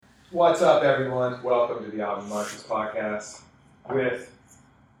What's up, everyone? Welcome to the Alvin Marcus podcast with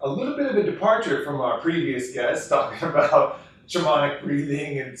a little bit of a departure from our previous guests talking about shamanic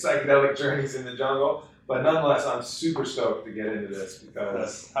breathing and psychedelic journeys in the jungle. But nonetheless, I'm super stoked to get into this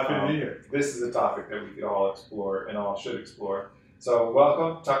because happy to be here. This is a topic that we could all explore and all should explore. So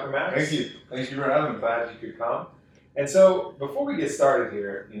welcome, Tucker Max. Thank you. Thank you for having me. Glad you could come. And so, before we get started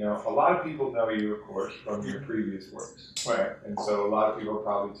here, a lot of people know you, of course, from your previous works. Right. And so a lot of people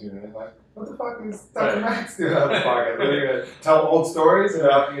probably tune in like, what the fuck is Tucker Max doing on the podcast? Are they going to tell old stories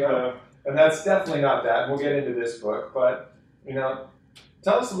about, and that's definitely not that. And we'll get into this book. But,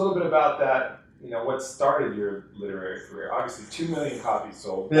 tell us a little bit about that, what started your literary career. Obviously, 2 million copies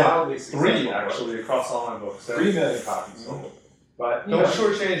sold. Yeah. Wildly successful. 3, actually, across all my books. 3 million copies sold. But, don't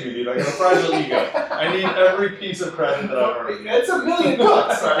shortchange me, dude. I got a fragile ego. I need every piece of credit that I've earned. It's $1 million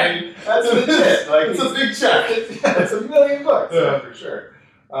bucks. I mean, that's legit. Like, it's a big check. It's $1 million bucks, for sure.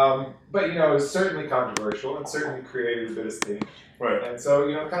 But it was certainly controversial and certainly created a bit of stink. Right. And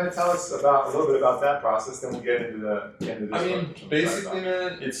so, kind of tell us a little bit about that process. Then we'll get into this. I mean, basically,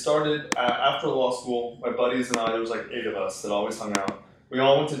 man, it started after law school. My buddies and I, there was like 8 of us that always hung out. We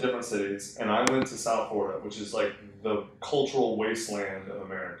all went to different cities, and I went to South Florida, which is like the cultural wasteland of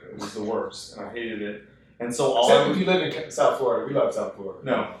America. It was the worst, and I hated it. And so Except if you live in South Florida. We love South Florida.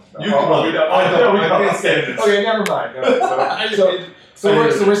 No. We don't. I can't stand it. Okay, never mind.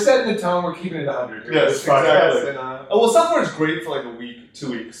 So we're setting the tone. We're keeping it 100. Yes, exactly. And, well, South Florida is great for like a week, 2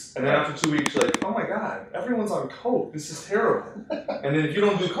 weeks. And then after 2 weeks, you're like, oh my God, everyone's on coke. This is terrible. And then if you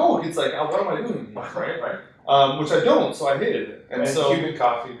don't do coke, it's like, oh, what am I doing? Right. Which I don't, so I hated it. And so Cuban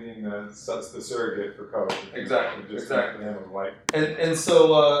coffee being the surrogate for coke. Exactly. White. And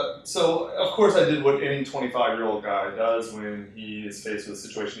so of course I did what any 25-year-old guy does when he is faced with a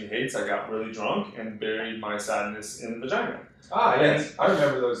situation he hates. I got really drunk and buried my sadness in vagina. Ah, yes. I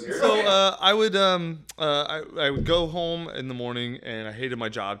remember those years. So I would go home in the morning, and I hated my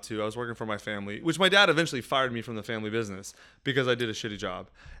job too. I was working for my family, which my dad eventually fired me from the family business because I did a shitty job.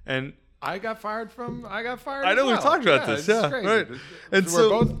 And I got fired. I know as well. we talked about this. Yeah, crazy. right. And so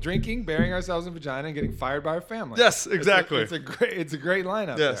we're both drinking, burying ourselves in vagina, and getting fired by our family. Yes, exactly. It's a great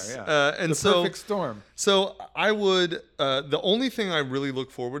lineup there. Yeah. And the perfect storm. So I would. The only thing I really look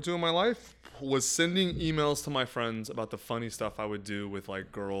forward to in my life was sending emails to my friends about the funny stuff I would do with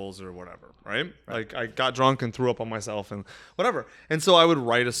like girls or whatever, right? Like I got drunk and threw up on myself and whatever. And so I would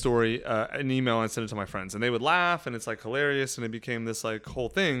write a story, an email, and send it to my friends, and they would laugh, and it's like hilarious, and it became this like whole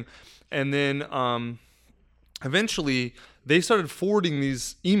thing. And then eventually they started forwarding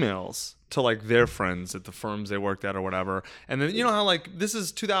these emails to like their friends at the firms they worked at or whatever. And then how like this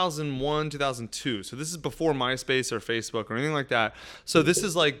is 2001, 2002. So this is before MySpace or Facebook or anything like that. So this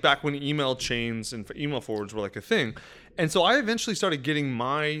is like back when email chains and email forwards were like a thing. And so I eventually started getting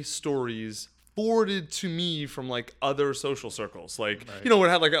my stories forwarded to me from like other social circles, like it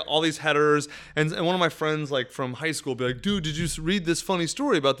had like all these headers, and one of my friends like from high school be like, dude, did you read this funny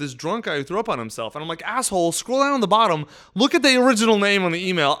story about this drunk guy who threw up on himself? And I'm like, asshole, scroll down on the bottom, look at the original name on the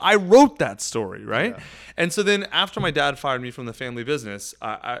email. I wrote that story, right? Yeah. And so then after my dad fired me from the family business,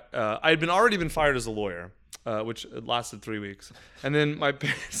 I had already been fired as a lawyer. Which lasted 3 weeks, and then my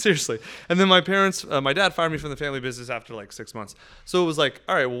parents, my dad fired me from the family business after like 6 months. So it was like,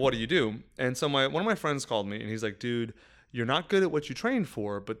 all right, well, what do you do? And so one of my friends called me, and he's like, dude, you're not good at what you trained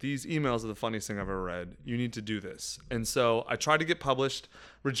for, but these emails are the funniest thing I've ever read. You need to do this. And so I tried to get published,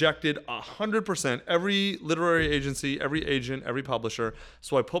 rejected 100%. Every literary agency, every agent, every publisher.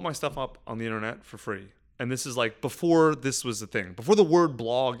 So I put my stuff up on the internet for free. And this is like before this was a thing. Before the word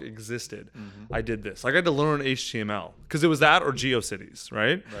blog existed, I did this. Like I had to learn HTML because it was that or GeoCities,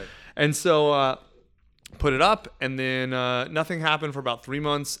 right? And so put it up, and then nothing happened for about 3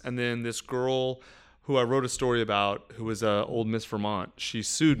 months. And then this girl who I wrote a story about, who was old Miss Vermont, she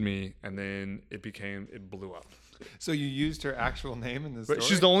sued me, and then it blew up. So you used her actual name in the story?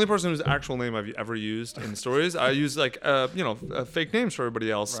 She's the only person whose actual name I've ever used in stories. I use like fake names for everybody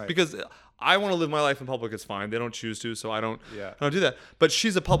else because I want to live my life in public. It's fine. They don't choose to, so I don't do that. But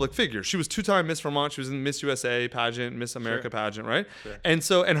she's a public figure. She was 2-time Miss Vermont. She was in Miss USA pageant, Miss America pageant, right?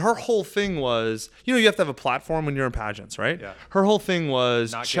 Sure. And her whole thing was, you have to have a platform when you're in pageants, right? Yeah. Her whole thing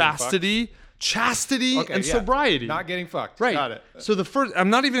was chastity and sobriety. Not getting fucked. Right. Got it. So I'm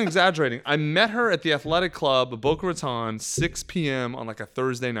not even exaggerating. I met her at the athletic club of Boca Raton, 6 p.m. on like a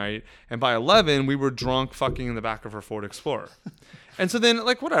Thursday night. And by 11, we were drunk fucking in the back of her Ford Explorer. And so then,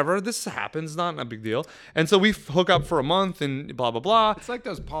 like, whatever, this happens, not a big deal. And so we hook up for a month and blah, blah, blah. It's like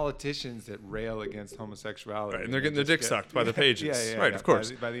those politicians that rail against homosexuality. Right, and they're getting their dick sucked by the pages. Right, of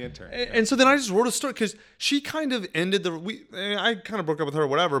course. By the intern. And so then I just wrote a story because she kind of ended I kind of broke up with her or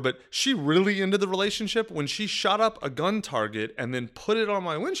whatever, but she really ended the relationship when she shot up a gun target and then put it on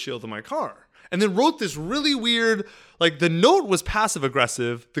my windshield of my car. And then wrote this really weird, like the note was passive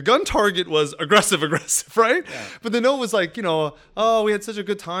aggressive, the gun target was aggressive, right? Yeah. But the note was like, oh, we had such a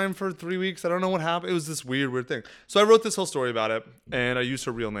good time for 3 weeks. I don't know what happened. It was this weird thing. So I wrote this whole story about it, and I used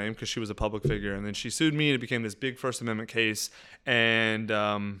her real name because she was a public figure. And then she sued me, and it became this big First Amendment case. And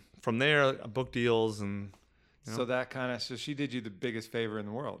from there, book deals and. So so she did you the biggest favor in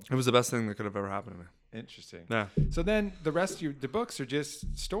the world. It was the best thing that could have ever happened to me. Interesting. Yeah. So then the rest of the books are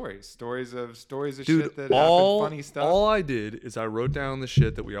just stories of Dude, shit that happened, funny stuff. All I did is I wrote down the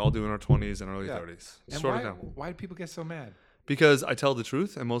shit that we all do in our 20s and early 30s. And why do people get so mad? Because I tell the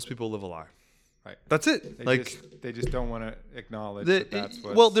truth and most people live a lie. Right. That's it. They just don't want to acknowledge that's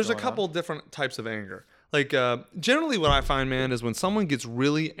what's well, there's a going couple on. different types of anger. Like, generally what I find, man, is when someone gets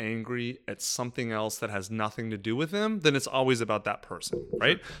really angry at something else that has nothing to do with them, then it's always about that person,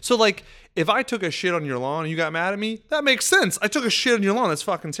 right? So, like, if I took a shit on your lawn and you got mad at me, that makes sense. I took a shit on your lawn. That's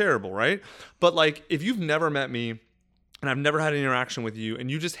fucking terrible, right? But, like, if you've never met me and I've never had an interaction with you and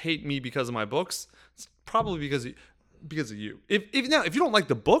you just hate me because of my books, it's probably because of you. If you don't like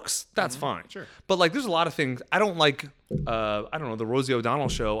the books, that's fine. Sure. But like, there's a lot of things I don't like. I don't know, the Rosie O'Donnell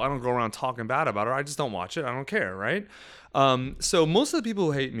show. I don't go around talking bad about her. I just don't watch it. I don't care, right? So most of the people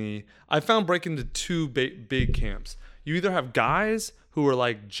who hate me, I found break into two big camps. You either have guys who are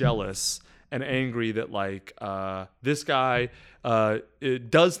like jealous and angry that like this guy it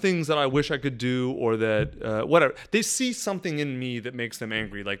does things that I wish I could do, or that whatever. They see something in me that makes them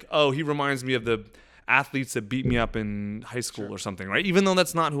angry. Like, oh, he reminds me of the athletes that beat me up in high school or something, right? Even though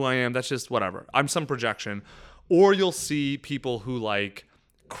that's not who I am, that's just whatever. I'm some projection. Or you'll see people who like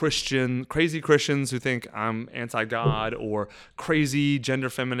crazy Christians who think I'm anti-God, or crazy gender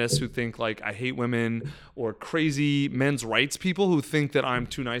feminists who think like I hate women, or crazy men's rights people who think that I'm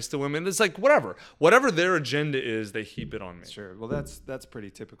too nice to women. It's like whatever their agenda is, they heap it on me. Sure. Well, that's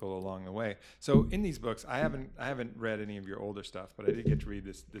pretty typical along the way. So in these books, I haven't read any of your older stuff, but I did get to read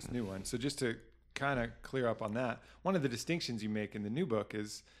this new one. So just to kind of clear up on that, one of the distinctions you make in the new book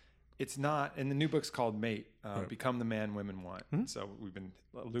is it's not, and the new book's called Mate, Become the Man Women Want. Mm-hmm. So we've been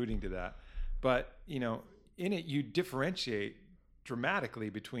alluding to that. But, in it you differentiate dramatically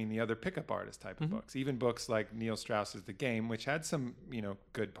between the other pickup artist type of books. Even books like Neil Strauss's The Game, which had some,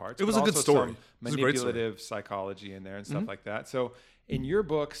 good parts. It was a good story. Some manipulative psychology in there and stuff like that. So in your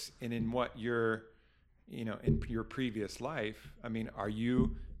books and in what you're, in your previous life, I mean, are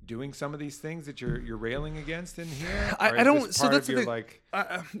you doing some of these things that you're railing against in here? I don't. So that's the thing. Like,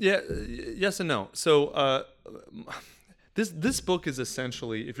 yes and no. So this book is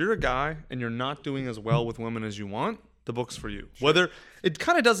essentially, if you're a guy and you're not doing as well with women as you want, the book's for you. Sure. Whether it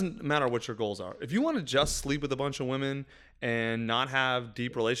kind of doesn't matter what your goals are. If you want to just sleep with a bunch of women and not have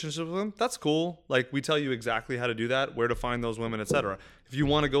deep relationships with them, that's cool. Like, we tell you exactly how to do that, where to find those women, etc. If you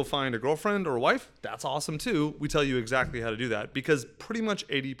want to go find a girlfriend or a wife, that's awesome too. We tell you exactly how to do that, because pretty much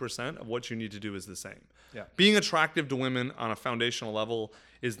 80% of what you need to do is the same. Yeah. Being attractive to women on a foundational level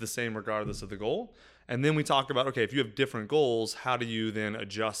is the same regardless of the goal. And then we talk about, okay, if you have different goals, how do you then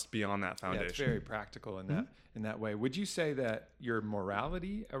adjust beyond that foundation? Yeah, it's very practical in that way. Would you say that your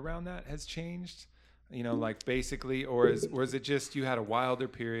morality around that has changed? Like basically, or is it just you had a wilder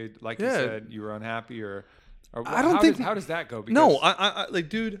period, like you said, you were unhappy, or I don't think. How does that go? Because no, I like,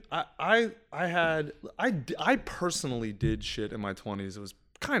 dude, I personally did shit in my 20s. It was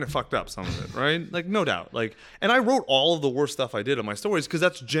kind of fucked up, some of it, right? Like, no doubt. Like, and I wrote all of the worst stuff I did in my stories because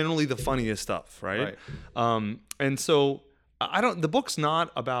that's generally the funniest stuff, right? And so the book's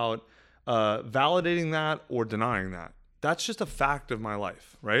not about validating that or denying that. That's just a fact of my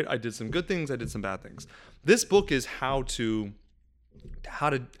life, right? I did some good things, I did some bad things. This book is how to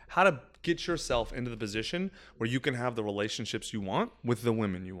get yourself into the position where you can have the relationships you want with the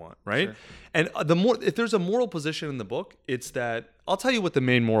women you want, right? Sure. And if there's a moral position in the book, it's that, I'll tell you what the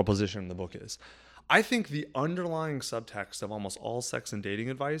main moral position in the book is. I think the underlying subtext of almost all sex and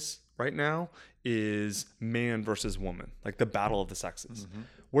dating advice right now is man versus woman, like the battle of the sexes. Mm-hmm.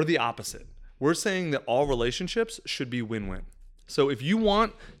 We're the opposite. We're saying that all relationships should be win-win. So if you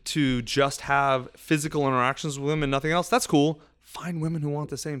want to just have physical interactions with women and nothing else, that's cool. Find women who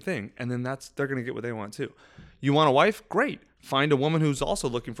want the same thing, and then they're going to get what they want too. You want a wife? Great. Find a woman who's also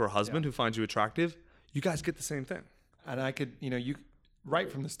looking for a husband who finds you attractive. You guys get the same thing. And I could,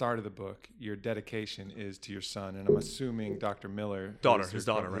 right from the start of the book, your dedication is to your son, and I'm assuming Dr. Miller, His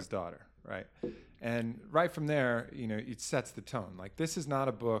daughter, right? And right from there, it sets the tone. Like, this is not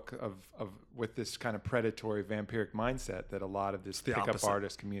a book of with this kind of predatory, vampiric mindset that a lot of this pickup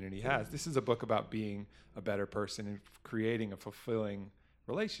artist community has. This is a book about being a better person and creating a fulfilling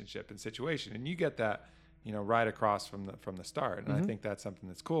relationship and situation, and you get that, right across from the start. And I think that's something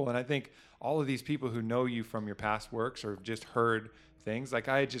that's cool. And I think all of these people who know you from your past works or have just heard things, like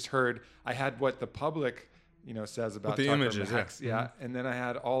I had what the public says about the Tucker images, Max. Yeah. And then I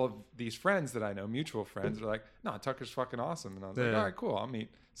had all of these friends that I know, mutual friends, that are like, no, Tucker's fucking awesome. And I was like, all right, cool. I'll meet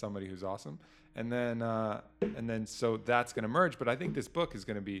somebody who's awesome. And then so that's going to merge. But I think this book is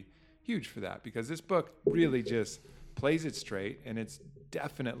going to be huge for that, because this book really just plays it straight, and it's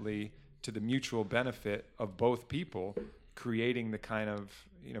definitely to the mutual benefit of both people, creating the kind of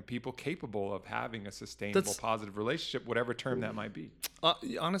people capable of having a sustainable, positive relationship, whatever term that might be.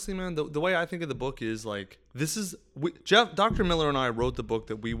 Honestly, man, the way I think of the book is like, Dr. Miller and I wrote the book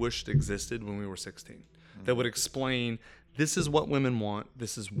that we wished existed when we were 16, that would explain, this is what women want,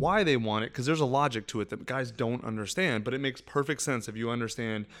 this is why they want it, because there's a logic to it that guys don't understand, but it makes perfect sense if you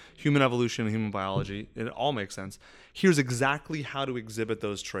understand human evolution and human biology. It all makes sense. Here's exactly how to exhibit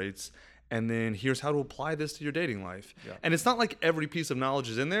those traits, and then here's how to apply this to your dating life. Yeah. And it's not like every piece of knowledge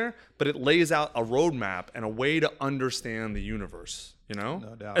is in there, but it lays out a roadmap and a way to understand the universe, No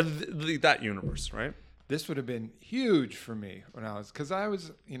doubt. That universe, right? This would have been huge for me because I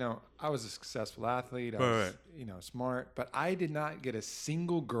was a successful athlete. I was, smart, but I did not get a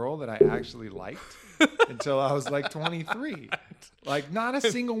single girl that I actually liked until I was like 23. Like, not a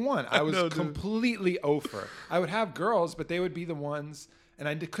single one. I was completely over. I would have girls, but they would be the ones, and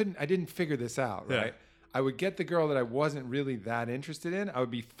I didn't figure this out, right? Yeah. I would get the girl that I wasn't really that interested in. I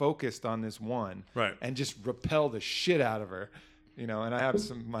would be focused on this one, right, and just repel the shit out of her. And I have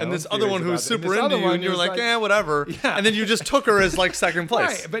and this other one who was super into you, and you're like, whatever. Yeah. And then you just took her as like second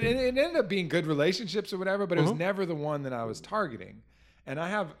place. Right. But it ended up being good relationships or whatever, but it was never the one that I was targeting. And I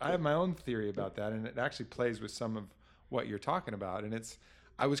have my own theory about that, and it actually plays with some of what you're talking about. And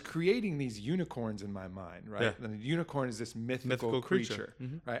I was creating these unicorns in my mind, right? Yeah. And the unicorn is this mythical creature.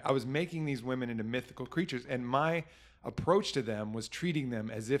 Right? I was making these women into mythical creatures, and my approach to them was treating them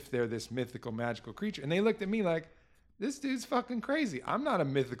as if they're this mythical, magical creature. And they looked at me like, this dude's fucking crazy. I'm not a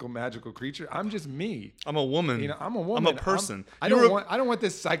mythical, magical creature. I'm just me. I'm a woman. I'm a woman. I'm a person. I don't want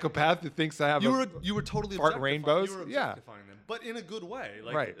this psychopath that thinks I have. You were totally fart rainbows. You were objectifying them, but in a good way.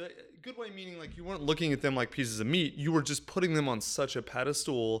 Like, right. Good way meaning like you weren't looking at them like pieces of meat. You were just putting them on such a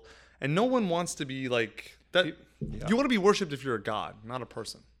pedestal, and no one wants to be like that. Yeah. You want to be worshipped if you're a god, not a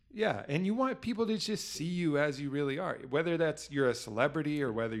person. Yeah, and you want people to just see you as you really are. Whether that's you're a celebrity,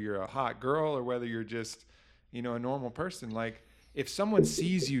 or whether you're a hot girl, or whether you're just a normal person. Like, if someone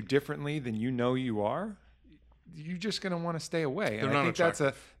sees you differently than you are, you're just going to want to stay away. And I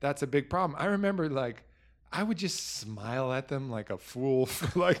think that's a big problem. I remember, like, I would just smile at them like a fool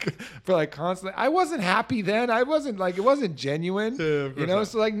for constantly. I wasn't happy then. I wasn't like, it wasn't genuine, So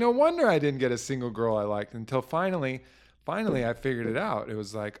like, no wonder I didn't get a single girl I liked until finally I figured it out. It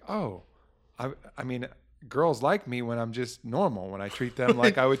was like, oh, I mean, girls like me when I'm just normal, when I treat them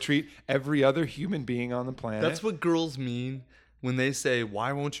like I would treat every other human being on the planet. That's what girls mean when they say,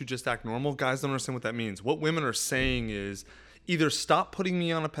 why won't you just act normal? Guys don't understand what that means. What women are saying is either stop putting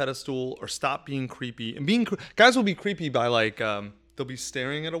me on a pedestal or stop being creepy. And guys will be creepy by like, they'll be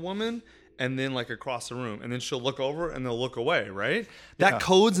staring at a woman and then like across the room, and then she'll look over and they'll look away, right? That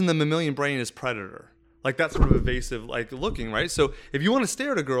codes in the mammalian brain as predator. Like, that's sort of evasive, like, looking, right? So if you want to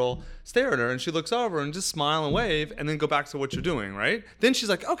stare at a girl, stare at her, and she looks over and just smile and wave, and then go back to what you're doing, right? Then she's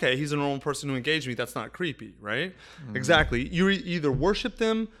like, okay, he's a normal person who engaged me. That's not creepy, right? Mm. Exactly. You either worship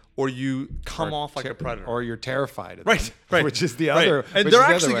them or you come off like a predator. Or you're terrified of them. Right. Which is the other. And they're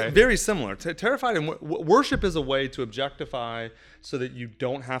actually very similar. Terrified and worship is a way to objectify so that you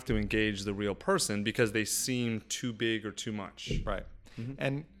don't have to engage the real person because they seem too big or too much. Right. Mm-hmm.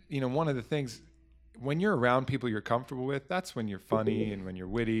 And, one of the things, when you're around people you're comfortable with, that's when you're funny and when you're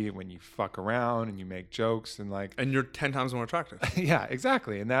witty and when you fuck around and you make jokes and you're 10 times more attractive. Yeah,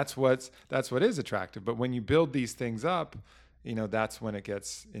 exactly. And that's what is attractive. But when you build these things up, that's when it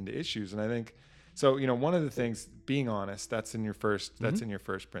gets into issues. And I think so, one of the things, being honest, that's in your first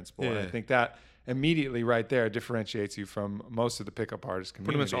principle. Yeah. And I think that immediately right there differentiates you from most of the pickup artist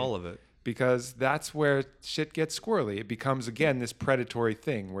community. Pretty much all of it. Because that's where shit gets squirrely. It becomes, again, this predatory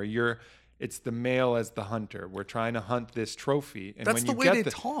thing where it's the male as the hunter. We're trying to hunt this trophy. And That's when the you way get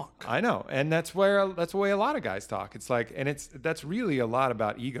they talk. I know, and that's the way a lot of guys talk. It's like, and that's really a lot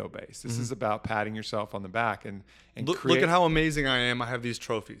about ego based. This is about patting yourself on the back and Look at how amazing I am. I have these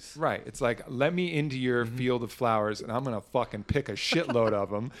trophies. Right. It's like, let me into your field of flowers, and I'm gonna fucking pick a shitload of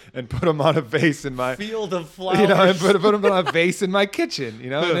them and put them on a vase in my Field of flowers. and put them on a vase in my kitchen.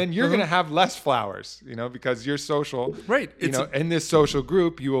 And then you're gonna have less flowers. Because you're social. Right. In this social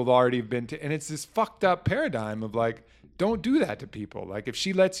group, you will already have been to, and it's this fucked up paradigm of like, don't do that to people. Like, if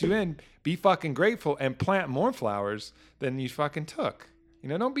she lets you in, be fucking grateful and plant more flowers than you fucking took.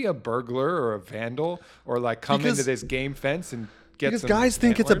 Don't be a burglar or a vandal or like come into this game fence and get because some guys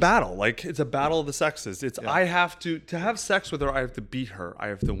think it's a antlers. battle. Like, it's a battle of the sexes. I have to have sex with her. I have to beat her. I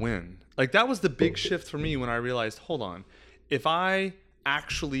have to win. Like, that was the big shift for me when I realized, hold on, if I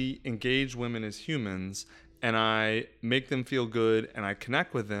actually engage women as humans and I make them feel good and I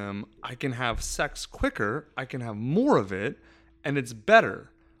connect with them, I can have sex quicker. I can have more of it, and it's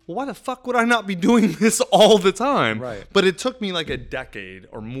better. Well, why the fuck would I not be doing this all the time? Right. But it took me like a decade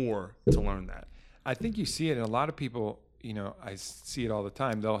or more to learn that. I think you see it in a lot of people. I see it all the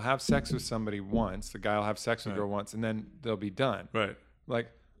time. They'll have sex with somebody once. The guy will have sex with a girl once, and then they'll be done. Right.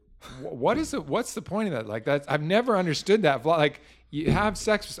 Like, what is it? What's the point of that? Like, I've never understood that. Like, you have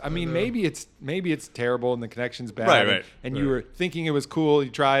sex. I mean, maybe it's terrible and the connection's bad. And you were thinking it was cool.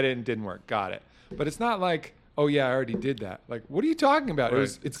 You tried it and it didn't work. Got it. But it's not like, oh yeah, I already did that. Like, what are you talking about?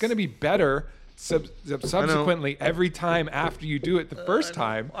 Right. It's going to be better subsequently every time after you do it the first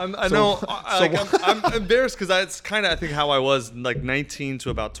time. I'm embarrassed because that's kind of, I think, how I was like 19 to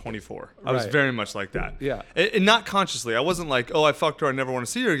about 24. I was very much like that. Yeah. And not consciously. I wasn't like, oh, I fucked her, I never want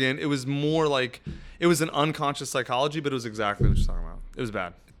to see her again. It was more like, it was an unconscious psychology, but it was exactly what you're talking about. It was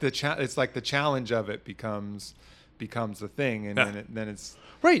bad. It's like the challenge of it becomes the thing, and then it's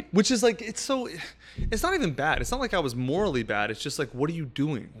right, which is like, it's not even bad. It's not like I was morally bad. It's just like, what are you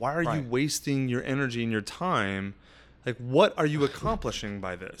doing? Why are you wasting your energy and your time? Like, what are you accomplishing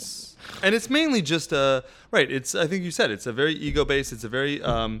by this? And it's mainly just it's, I think you said, it's a very ego based. It's a very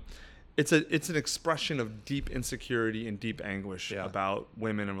it's an expression of deep insecurity and deep anguish about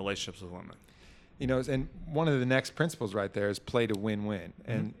women and relationships with women. And one of the next principles right there is play to win-win.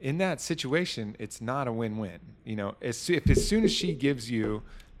 And in that situation, it's not a win-win. As soon as she gives you,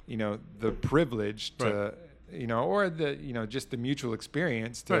 the privilege to, or the, just the mutual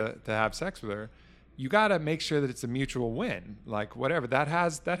experience to have sex with her, you got to make sure that it's a mutual win. Like, whatever that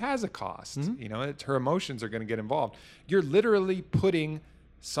has a cost. Her emotions are going to get involved. You're literally putting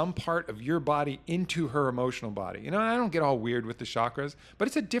some part of your body into her emotional body. I don't get all weird with the chakras, but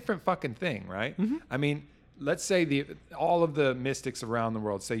it's a different fucking thing, right? I mean, let's say all of the mystics around the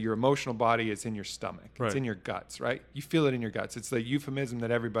world say your emotional body is in your stomach. It's in your guts, right? You feel it in your guts. It's the euphemism that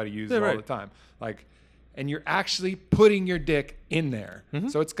everybody uses all the time. Like, and you're actually putting your dick in there.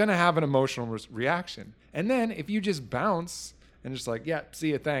 So it's going to have an emotional reaction. And then if you just bounce and just like, yeah,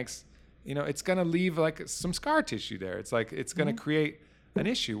 see ya, thanks, it's going to leave like some scar tissue there. It's like, it's going to create an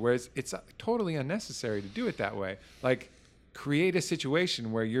issue, whereas it's totally unnecessary to do it that way. Like, create a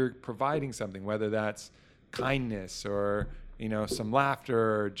situation where you're providing something, whether that's kindness or some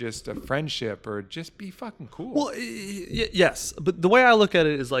laughter or just a friendship or just be fucking cool. Well, yes, but the way I look at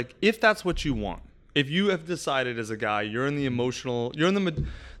it is like, if that's what you want, if you have decided as a guy you're in this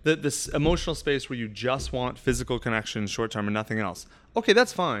emotional space where you just want physical connection short term and nothing else, okay,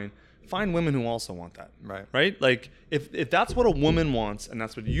 that's fine. Find women who also want that. Right? Like, if that's what a woman wants and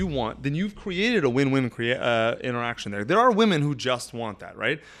that's what you want, then you've created a win-win interaction there. There are women who just want that,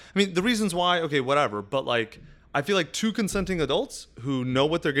 right? I mean, the reasons why, okay, whatever. But like, I feel like two consenting adults who know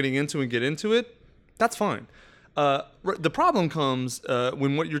what they're getting into and get into it, that's fine. The problem comes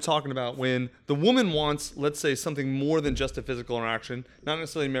when what you're talking about, when the woman wants, let's say, something more than just a physical interaction, not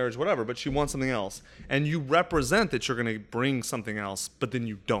necessarily marriage, whatever, but she wants something else. And you represent that you're going to bring something else, but then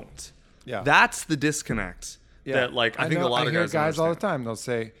you don't. Yeah. That's the disconnect. Yeah. That, like, I think a lot of guys hear guys all the time.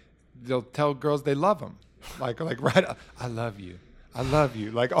 They'll tell girls they love them. Like right, I love you. I love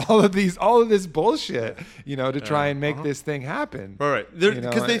you. Like all of this bullshit, to try and make this thing happen. Right.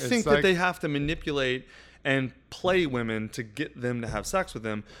 Because they think that they have to manipulate and play women to get them to have sex with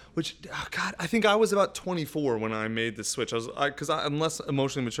them, which, God, I think I was about 24 when I made this switch. I'm less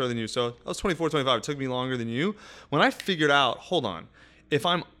emotionally mature than you, so I was 24, 25. It took me longer than you. When I figured out, hold on, if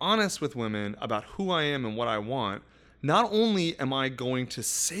I'm honest with women about who I am and what I want, not only am I going to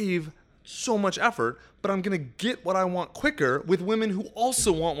save so much effort, but I'm going to get what I want quicker with women who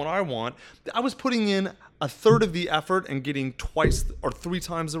also want what I want. I was putting in a third of the effort and getting twice or 3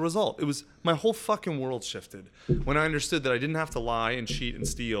 times the result. It was my whole fucking world shifted when I understood that I didn't have to lie and cheat and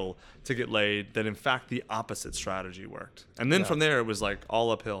steal to get laid, that in fact the opposite strategy worked. And then from there it was like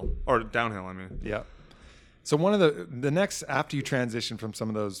all uphill or downhill, I mean. Yeah. So one of the next, after you transition from some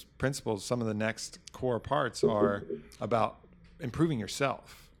of those principles, some of the next core parts are about improving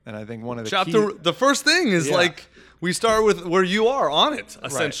yourself. And I think one of the the first thing is like, we start with where you are on it,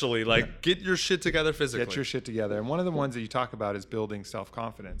 essentially. Right. Like, get your shit together physically. Get your shit together. And one of the ones that you talk about is building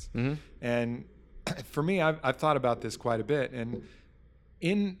self-confidence. Mm-hmm. And for me, I've thought about this quite a bit. And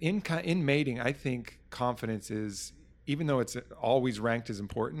in mating, I think confidence is, even though it's always ranked as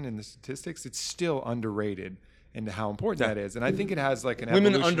important in the statistics, it's still underrated into how important that is. And I think it has like an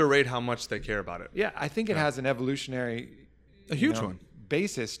women underrate how much they care about it. Yeah, I think it has an evolutionary, a huge one,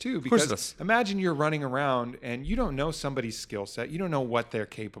 basis too. Because imagine you're running around and you don't know somebody's skill set. You don't know what they're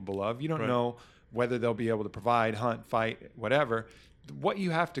capable of. You don't know whether they'll be able to provide, hunt, fight, whatever. What you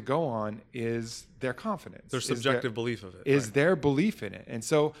have to go on is their confidence. Their subjective belief of it. Is their belief in it. And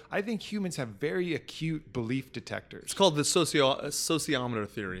so I think humans have very acute belief detectors. It's called the sociometer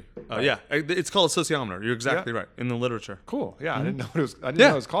theory. Yeah, it's called a sociometer. You're exactly right, in the literature. Cool. Yeah, I didn't know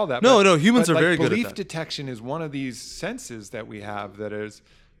it was called that. No, humans are very good at that. Belief detection is one of these senses that we have that is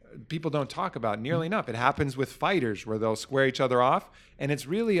people don't talk about nearly enough. It happens with fighters where they'll square each other off, and it's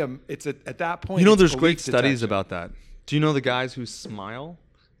really at that point. There's great studies about that. Do you know the guys who smile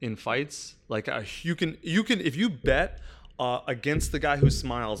in fights? Like you can if you bet against the guy who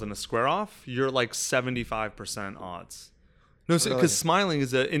smiles in a square off, you're like 75% odds. No, because smiling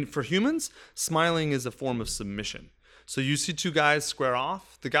is for humans, smiling is a form of submission. So you see 2 guys square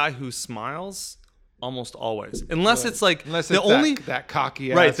off, the guy who smiles almost always, unless it's like that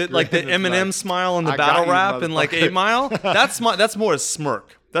cocky ass, like the Eminem smile and the battle rap and like 8 Mile. That's more a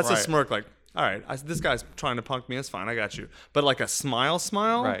smirk. That's a smirk like. All right, this guy's trying to punk me. It's fine. I got you. But like a smile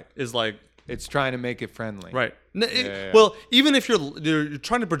is like... It's trying to make it friendly. Right. Well, even if you're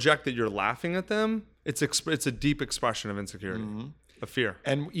trying to project that you're laughing at them, it's a deep expression of insecurity, of fear.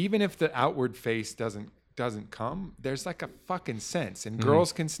 And even if the outward face doesn't come, there's like a fucking sense. And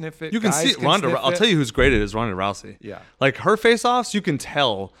girls can sniff it. You can see it. I'll tell you who's great at it is Ronda Rousey. Yeah. Like her face-offs, you can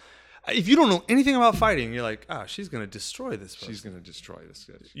tell... If you don't know anything about fighting, you're like, she's going to destroy this person. She's going to destroy this.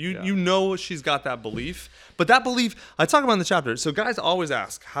 You know she's got that belief. But that belief, I talk about in the chapter. So guys always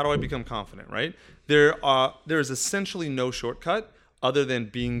ask, how do I become confident, right? There is essentially no shortcut other than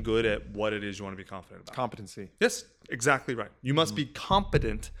being good at what it is you want to be confident about. Competency. Yes, exactly right. You must be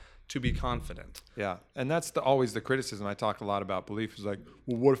competent to be confident. Yeah, and that's always the criticism. I talk a lot about belief. Is like,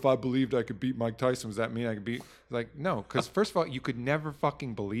 well, what if I believed I could beat Mike Tyson? Does that mean I could beat? Like, no, because first of all, you could never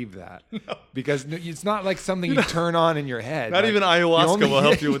fucking believe that. No. Because it's not like something you turn on in your head. Not even ayahuasca will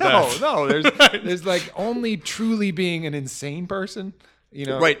help you with that. No, there's like only truly being an insane person.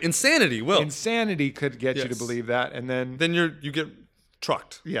 Right? Insanity will. Insanity could get you to believe that, and then you get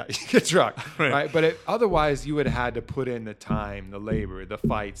trucked. Yeah, you get trucked. Right. But otherwise, you would have had to put in the time, the labor, the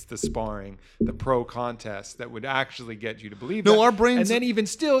fights, the sparring, the pro contests that would actually get you to believe that. Our brains... And then even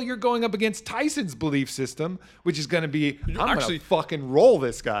still, you're going up against Tyson's belief system, which is going to be, I'm going to fucking roll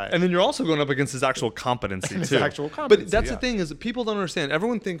this guy. And then you're also going up against his actual competency, too. But that's the thing is that people don't understand.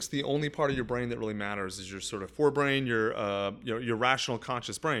 Everyone thinks the only part of your brain that really matters is your sort of forebrain, your rational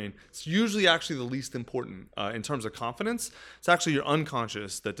conscious brain. It's usually actually the least important in terms of confidence. It's actually your unconscious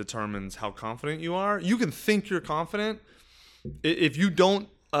that determines how confident you are. You can think you're confident. If you don't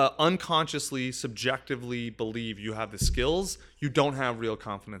unconsciously, subjectively believe you have the skills, you don't have real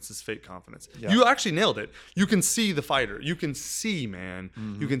confidence. It's fake confidence. Yeah. You actually nailed it. You can see the fighter. You can see, man.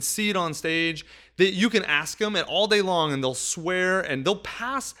 Mm-hmm. You can see it on stage. You can ask them all day long, and they'll swear, and they'll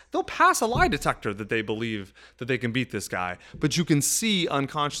pass a lie detector that they believe that they can beat this guy. But you can see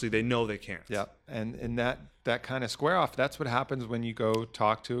unconsciously they know they can't. Yeah, and that kind of square off, that's what happens when you go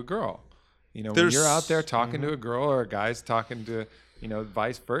talk to a girl. When you're out there talking to a girl or a guy's talking to,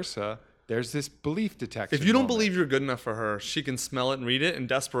 vice versa, there's this belief detection. If you don't believe you're good enough for her, she can smell it and read it, and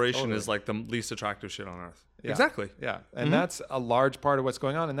desperation is like the least attractive shit on earth. Yeah. Exactly. Yeah, and that's a large part of what's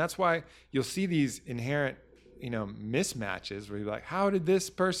going on, and that's why you'll see these inherent, mismatches where you're like, how did this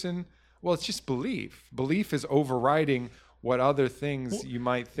person... Well, it's just belief. Belief is overriding what other things you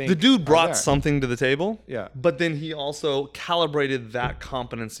might think. The dude brought something to the table. Yeah. But then he also calibrated that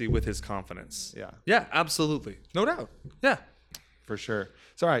competency with his confidence. Yeah. Yeah, absolutely. No doubt. Yeah. For sure.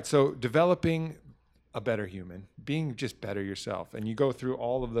 So, all right. So developing a better human, being just better yourself. And you go through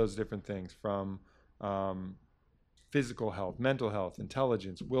all of those different things from physical health, mental health,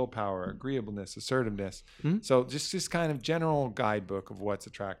 intelligence, willpower, agreeableness, assertiveness. Mm-hmm. So just this kind of general guidebook of what's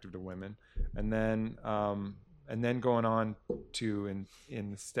attractive to women, and then going on to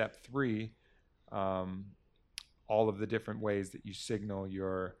in step 3, all of the different ways that you signal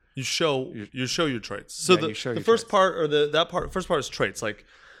you show your traits. So you show the your first traits. part or first part is traits, like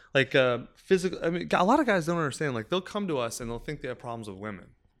physical. I mean, a lot of guys don't understand. Like they'll come to us and they'll think they have problems with women,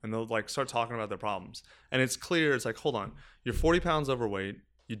 and they'll like start talking about their problems. And it's clear. It's like, hold on, you're 40 pounds overweight.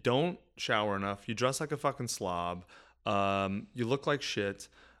 You don't shower enough. You dress like a fucking slob. You look like shit.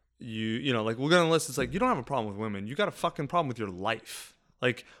 You know, like we're gonna list. It's like you don't have a problem with women. You got a fucking problem with your life.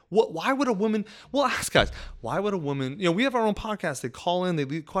 Like, what? Why would a woman? Well, ask guys. Why would a woman? You know, we have our own podcast. They call in, they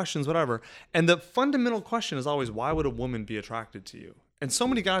leave questions, whatever. And the fundamental question is always, why would a woman be attracted to you? And so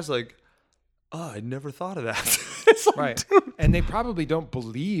many guys are like, oh, I never thought of that. It's like, Right. dude, And they probably don't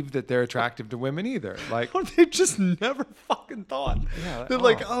believe that they're attractive to women either. Like, or they just never fucking thought. Yeah, They're oh.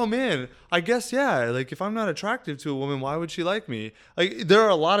 like, oh man, I guess yeah. Like if I'm not attractive to a woman, why would she like me? Like there are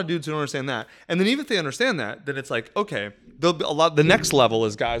a lot of dudes who don't understand that. And then even if they understand that, then it's like, okay, there'll be a lot. The next level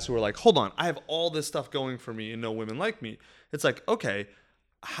is guys who are like, hold on, I have all this stuff going for me and no women like me. It's like, okay,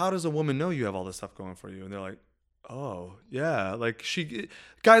 how does a woman know you have all this stuff going for you? And they're like, oh yeah, like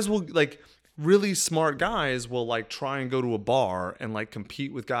guys will like. Really smart guys will like try and go to a bar and like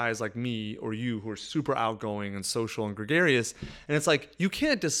compete with guys like me or you who are super outgoing and social and gregarious. And it's like, you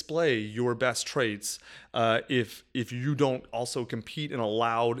can't display your best traits if you don't also compete in a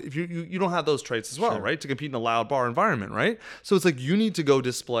loud, if you don't have those traits as well, Sure. right? To compete in a loud bar environment, right? So it's like, you need to go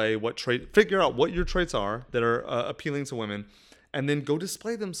display figure out what your traits are that are appealing to women, and then go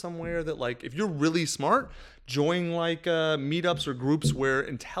display them somewhere that like, if you're really smart, join like meetups or groups where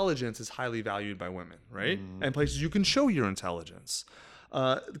intelligence is highly valued by women, right? And places you can show your intelligence.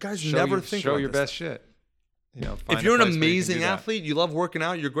 Guys never think show about your this best stuff. shit. You know, If find a you're an place where you can do amazing that. athlete, you love working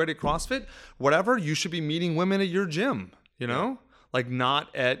out, you're great at CrossFit, whatever, you should be meeting women at your gym, you know? Like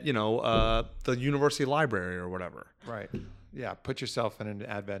not at, you know, the university library or whatever. Right. Yeah, put yourself in an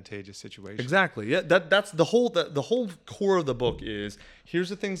advantageous situation. Exactly. Yeah, that's the whole core of the book is, here's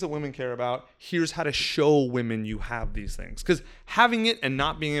the things that women care about. Here's how to show women you have these things. Because having it and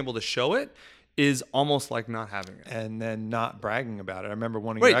not being able to show it is almost like not having it. And then not bragging about it. I remember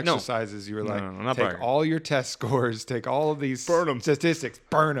one of Wait, your no. exercises, you were like, no, not take bragging. all your test scores, take all of these Burn 'em. statistics,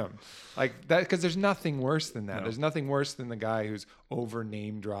 burn them. Like that, because there's nothing worse than that. No. There's nothing worse than the guy who's over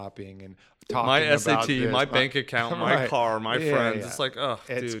name dropping and talking My about SAT, this. my bank account, my Right. car, my Yeah, friends. yeah. It's like, oh,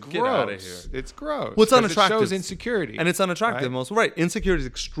 It's dude, gross. get out of here. It's gross. Well, it's 'cause unattractive. It shows insecurity. And it's unattractive. Right? Most right. Insecurity is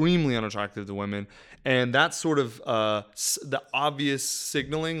extremely unattractive to women, and that's sort of the obvious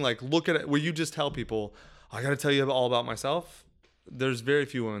signaling. Like, look at it where you just tell people, "I got to tell you all about myself." There's very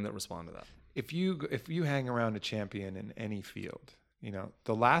few women that respond to that. If you hang around a champion in any field, you know,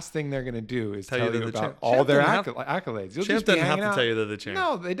 the last thing they're going to do is Tell tell you you they're the about champ. all Champ their doesn't accolades. You'll Champ just be doesn't have hanging to out. tell you they're the champ.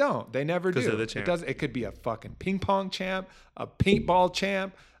 No, they don't. They never 'Cause do. they're the champ. It could be a fucking ping pong champ, a paintball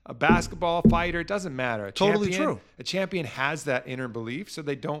champ, a basketball fighter. It doesn't matter. Totally true. A champion has that inner belief, so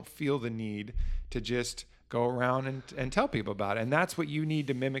they don't feel the need to just go around and tell people about it. And that's what you need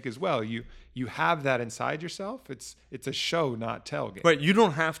to mimic as well. You have that inside yourself. It's a show, not tell game. Right. You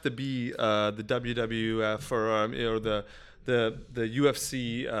don't have to be the WWF or the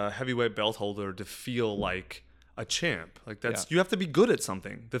UFC heavyweight belt holder to feel like a champ. Like that's you have to be good at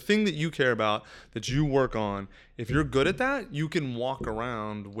something. The thing that you care about, that you work on, if you're good at that, you can walk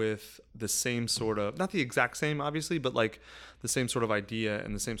around with the same sort of, not the exact same obviously, but like the same sort of idea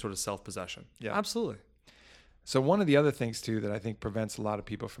and the same sort of self-possession. Yeah. Absolutely. So one of the other things too that I think prevents a lot of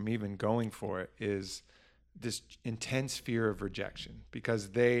people from even going for it is this intense fear of rejection,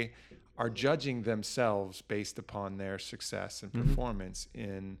 because they are judging themselves based upon their success and performance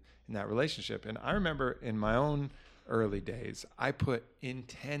in that relationship. And I remember in my own early days, I put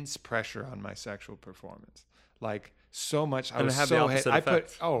intense pressure on my sexual performance. Like so much. And it had the opposite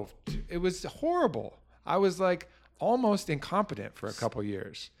effect. It was horrible. I was like almost incompetent for a couple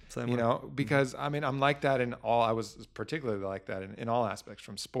years. Same You way. know, because I mean, I'm like that I was particularly like that in all aspects,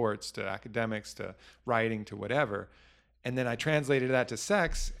 from sports to academics to writing to whatever. And then I translated that to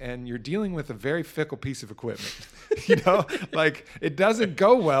sex, and you're dealing with a very fickle piece of equipment. You know, like it doesn't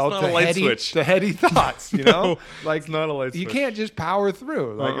go well It's not a light switch. to heady thoughts, you know? No, Like it's not a light you switch. can't just power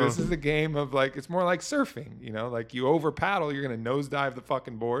through. Like this is a game of like, it's more like surfing, you know, like you over paddle, you're going to nosedive the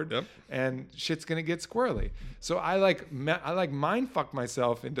fucking board and shit's going to get squirrely. So I like mind fucked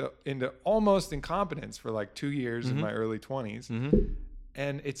myself into almost incompetence for like 2 years in my early 20s.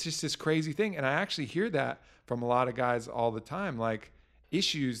 And it's just this crazy thing. And I actually hear that from a lot of guys all the time, like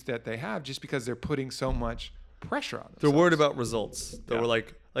issues that they have just because they're putting so much pressure on themselves. They're worried about results. They Yeah. were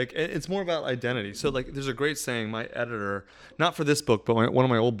like it's more about identity. So like there's a great saying, my editor, not for this book, but one of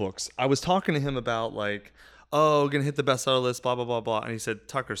my old books, I was talking to him about like, oh, gonna hit the bestseller list, blah, blah, blah, blah. And he said,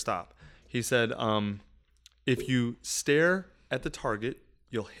 Tucker, stop. He said, if you stare at the target,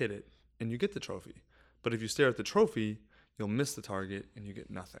 you'll hit it and you get the trophy. But if you stare at the trophy, you'll miss the target and you get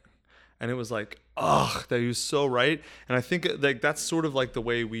nothing. And it was like, ugh, that he was so right. And I think like that's sort of like the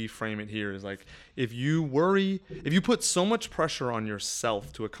way we frame it here is like, if you put so much pressure on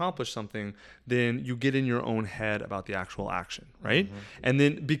yourself to accomplish something, then you get in your own head about the actual action, right? Mm-hmm. And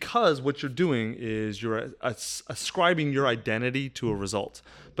then because what you're doing is you're ascribing your identity to a result.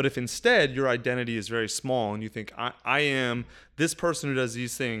 But if instead your identity is very small and you think, I am this person who does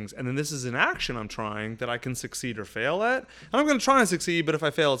these things, and then this is an action I'm trying that I can succeed or fail at, and I'm going to try and succeed, but if I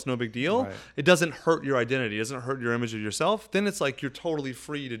fail, it's no big deal. Right. It doesn't hurt your identity. It doesn't hurt your image of yourself. Then it's like you're totally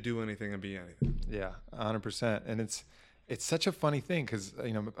free to do anything and be anything. Yeah, 100%. And it's such a funny thing because,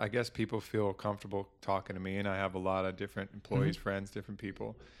 I guess people feel comfortable talking to me, and I have a lot of different employees, mm-hmm. friends, different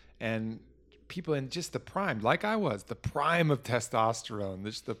people. And people in just the prime, like I was, the prime of testosterone,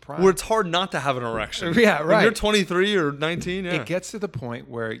 just the prime. Where it's hard not to have an erection. Yeah, right. When you're 23 or 19, yeah. It gets to the point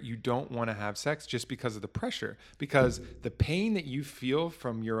where you don't want to have sex just because of the pressure, because the pain that you feel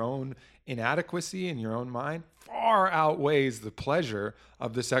from your own inadequacy in your own mind far outweighs the pleasure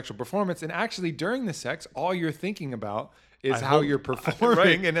of the sexual performance. And actually during the sex, all you're thinking about is how you're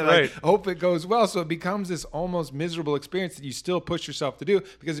performing, and I hope it goes well. So it becomes this almost miserable experience that you still push yourself to do,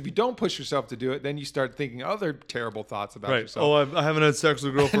 because if you don't push yourself to do it, then you start thinking other terrible thoughts about yourself. Oh, I haven't had sex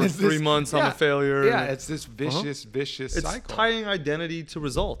with a girl for 3 months. I'm a failure. Yeah, it's this vicious cycle. It's tying identity to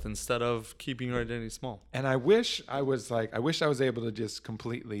result instead of keeping your identity small. And I wish I was able to just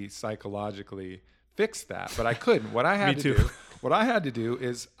completely psychologically fix that, but I couldn't. What I had to do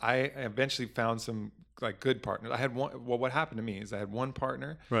is I eventually found some like good partners. I had one. Well, what happened to me is I had one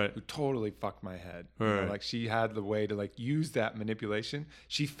partner who totally fucked my head. Right. Like she had the way to like use that manipulation.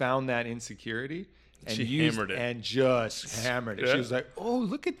 She found that insecurity and hammered it and just hammered it. Yeah. She was like, "Oh,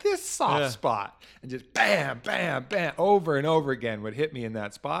 look at this soft spot," and just bam, bam, bam, over and over again would hit me in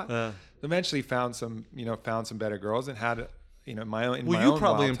that spot. Eventually found some better girls and had my own. You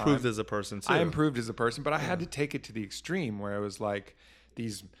probably improved as a person too. I improved as a person, but I had to take it to the extreme where it was like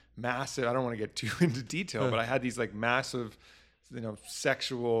these massive, I don't want to get too into detail, but I had these like massive,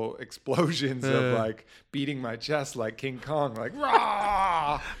 sexual explosions of like beating my chest like King Kong, like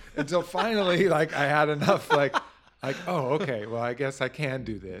rah, until finally like I had enough like, oh, okay, well, I guess I can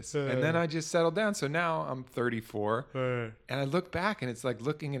do this. And then I just settled down. So now I'm 34 and I look back and it's like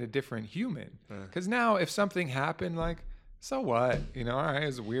looking at a different human. Because now if something happened, like, so what? All right, it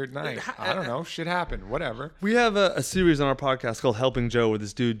was a weird night. I don't know. Shit happened. Whatever. We have a series on our podcast called Helping Joe with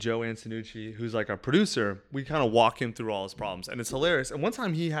this dude, Joe Antonucci, who's like our producer. We kind of walk him through all his problems, and it's hilarious. And one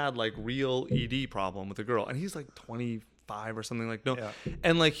time he had like real ED problem with a girl, and he's like 25 or something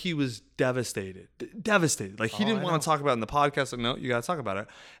and like he was devastated. Like he didn't want to talk about it in the podcast. Like, no, you got to talk about it.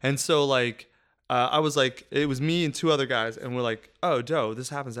 And so like, I was like, it was me and 2 other guys, and we're like, oh, Joe, this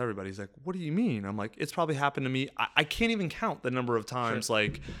happens to everybody. He's like, what do you mean? I'm like, it's probably happened to me. I can't even count the number of times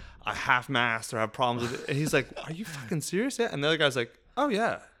like I half-mast or have problems with it. And he's like, are you fucking serious? Yeah. And the other guy's like, oh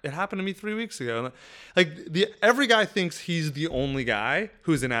yeah, it happened to me 3 weeks ago. Like every guy thinks he's the only guy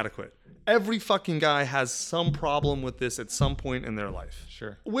who's inadequate. Every fucking guy has some problem with this at some point in their life.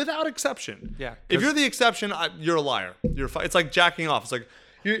 Sure. Without exception. Yeah. If you're the exception, you're a liar. It's like jacking off. It's like,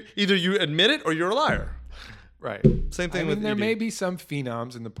 either you admit it or you're a liar. Right. Same thing with there ED. may be some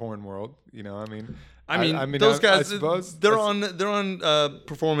phenoms in the porn world, I mean, those guys, they're on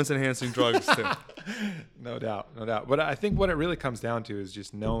performance enhancing drugs too. No doubt. But I think what it really comes down to is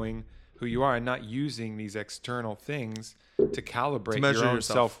just knowing who you are and not using these external things to calibrate your own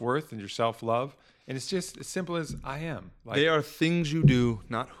self-worth and your self-love. And it's just as simple as I am. Like, they are things you do,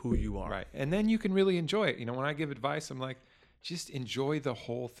 not who you are. Right. And then you can really enjoy it. When I give advice, I'm like, just enjoy the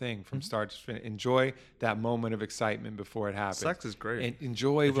whole thing from start to finish. Enjoy that moment of excitement before it happens. Sex is great. And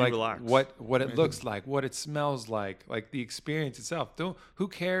enjoy like what it looks like, what it smells like the experience itself. Who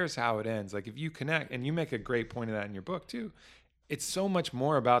cares how it ends? Like if you connect, and you make a great point of that in your book too. It's so much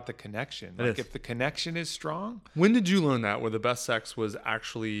more about the connection. Like if the connection is strong. When did you learn that? Where the best sex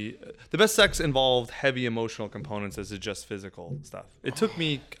involved heavy emotional components as it just physical stuff. It took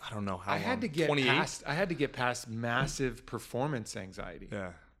me, I don't know how long. I had to get past massive performance anxiety.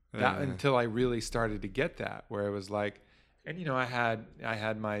 Yeah. Until I really started to get that, where it was like, and I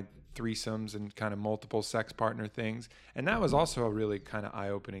had my threesomes and kind of multiple sex partner things, and that was also a really kind of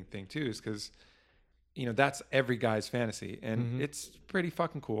eye-opening thing too, is because that's every guy's fantasy, and it's pretty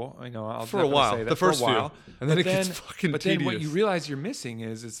fucking cool. I'll For a definitely while, say that the first for a while, few, and then it gets fucking But tedious. then what you realize you're missing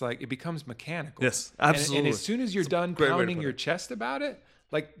is it's like it becomes mechanical. Yes, absolutely. And as soon as you're done great way to pounding put your it. chest about it,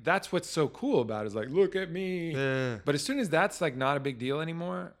 like that's what's so cool about it, is like, look at me. Yeah. But as soon as that's like not a big deal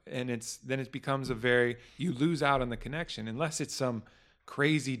anymore, and then it becomes you lose out on the connection, unless it's some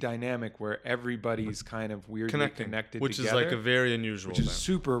crazy dynamic where everybody's kind of weirdly connected which together, is like a very unusual which is thing.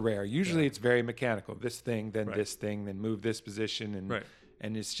 super rare. Usually it's very mechanical. This thing, then Right. this thing, then move this position, and Right.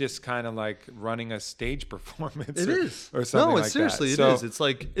 and it's just kind of like running a stage performance. It is. or something No, like it's seriously, that. it is. It's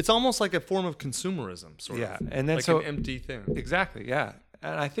like it's almost like a form of consumerism, sort Yeah, of. and then like so an empty thing. exactly, yeah.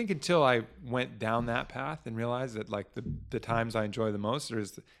 And I think until I went down that path and realized that like the times I enjoy the most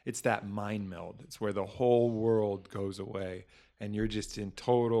it's that mind meld. It's where the whole world goes away and you're just in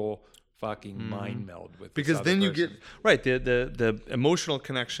total fucking mind meld with this Because other then you person. get right the emotional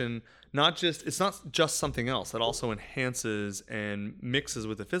connection. It's not just something else. It also enhances and mixes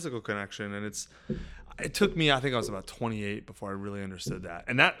with the physical connection. And it took me, I think I was about 28 before I really understood that.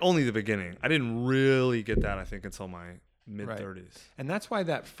 And that only the beginning. I didn't really get that, I think, until my mid-30s. And that's why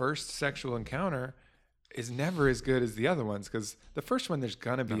that first sexual encounter is never as good as the other ones, because the first one there's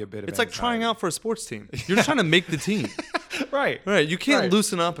gonna be a bit of It's like trying anxiety. out for a sports team. You're just trying to make the team. right Right. You can't Right.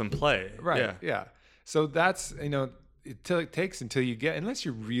 loosen up and play. Right. Yeah. So that's, it takes until you get, unless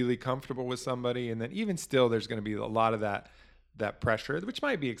you're really comfortable with somebody, and then even still, there's going to be a lot of that pressure, which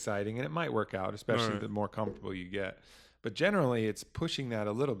might be exciting and it might work out, especially Right. the more comfortable you get. But generally, it's pushing that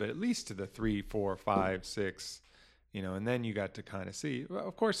a little bit, at least to the 3, 4, 5, 6, and then you got to kind of see. Well,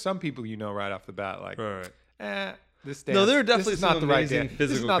 of course, some people right off the bat, like, Right. this dance. No, there are this definitely is some not the right amazing dance. physical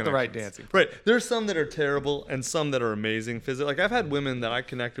This is not the right connections. dancing. Right. There's some that are terrible and some that are amazing physically. Like I've had women that I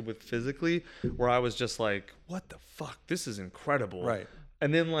connected with physically where I was just like, what the fuck? This is incredible. Right.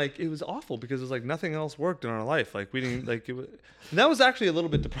 And then like it was awful because it was like nothing else worked in our life. Like we didn't like it was, and that was actually a little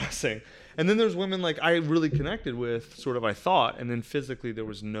bit depressing. And then there's women like I really connected with, sort of I thought, and then physically there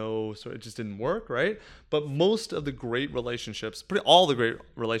was no, so it just didn't work, right? But most of the great relationships, all the great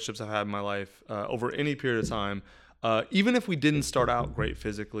relationships I've had in my life over any period of time, even if we didn't start out great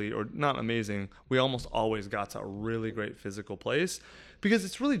physically or not amazing, we almost always got to a really great physical place, because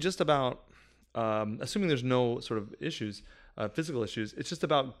it's really just about, assuming there's no sort of issues, physical issues, it's just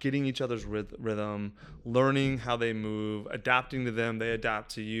about getting each other's rhythm, learning how they move, adapting to them, they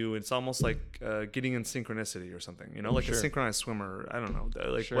adapt to you. It's almost like getting in synchronicity or something, like a synchronized swimmer. I don't know,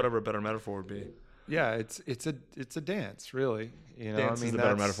 like whatever a better metaphor would be. Yeah, it's a dance, really. Dance is the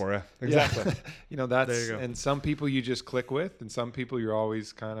better metaphor, yeah. Exactly. that's, There you go. and some people you just click with, and some people you're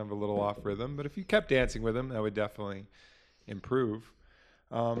always kind of a little off rhythm. But if you kept dancing with them, that would definitely improve.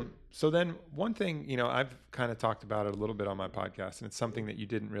 So then one thing, I've kind of talked about it a little bit on my podcast, and it's something that you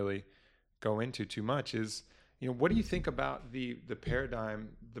didn't really go into too much, is, what do you think about the paradigm,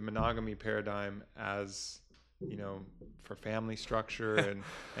 the monogamy paradigm as, for family structure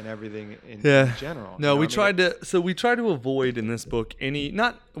and everything in general? No, we tried to avoid in this book we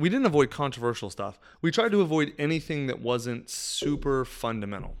didn't avoid controversial stuff. We tried to avoid anything that wasn't super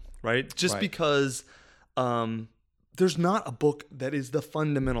fundamental, right? Just because there's not a book that is the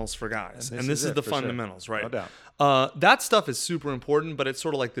fundamentals for guys. And this is the fundamentals, right? No doubt. That stuff is super important, but it's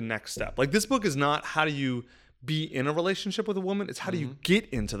sort of like the next step. Like this book is not how do you be in a relationship with a woman, it's how do you get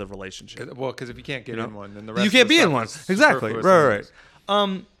into the relationship. Well, because if you can't get in one, then the rest You can't of the be in stuff one. is Exactly. superfluous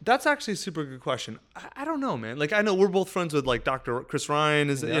Right. That's actually a super good question. I don't know, man. Like I know we're both friends with like Dr. Chris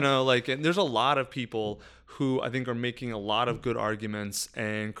Ryan is, and there's a lot of people who I think are making a lot of good arguments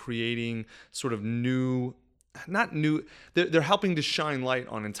and creating sort of they're helping to shine light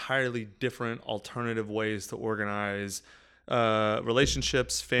on entirely different alternative ways to organize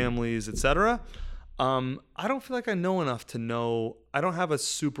relationships, families, etc. I don't feel like I know enough to know. I don't have a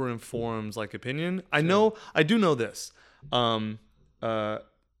super informed opinion. I do know this.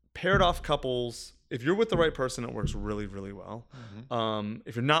 Paired off couples, if you're with the right person, it works really, really well.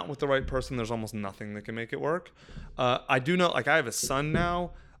 If you're not with the right person, there's almost nothing that can make it work. I do know, I have a son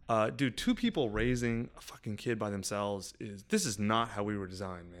now. Dude, 2 people raising a fucking kid by themselves this is not how we were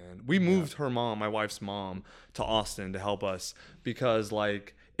designed, man. We moved her mom, my wife's mom, to Austin to help us because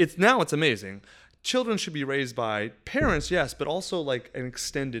it's amazing. Children should be raised by parents, yes, but also an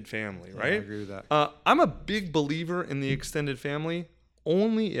extended family, right? I agree with that. I'm a big believer in the extended family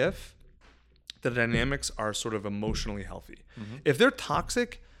only if the dynamics are sort of emotionally healthy. If they're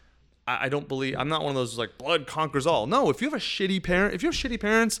toxic, I'm not one of those blood conquers all. No, if you have shitty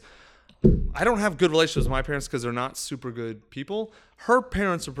parents, I don't have good relationships with my parents because they're not super good people. Her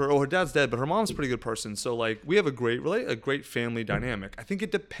parents her dad's dead, but her mom's a pretty good person. So we have a great family dynamic. I think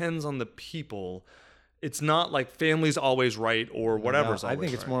it depends on the people it's not like family's always right or whatever's I always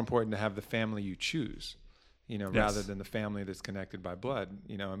think it's right. more important to have the family you choose, Yes. rather than the family that's connected by blood.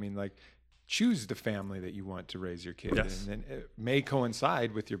 I mean, like, choose the family that you want to raise your kid. Yes. And then it may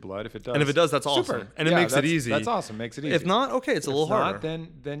coincide with your blood. If it does, And if it does, that's super. awesome. And it makes it easy. That's awesome. Makes it easy. If not, okay, it's a little harder.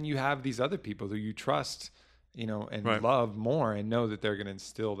 Then you have these other people who you trust, and Right. love more, and know that they're going to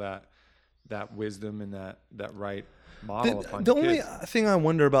instill that wisdom and that right model upon The your only kids. thing I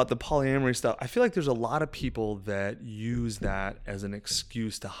wonder about the polyamory stuff, I feel like there's a lot of people that use that as an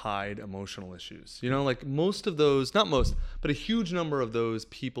excuse to hide emotional issues. Like most of those, not most, but a huge number of those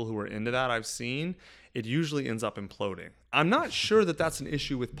people who are into that I've seen, it usually ends up imploding. I'm not sure that that's an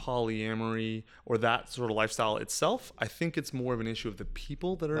issue with polyamory or that sort of lifestyle itself. I think it's more of an issue of the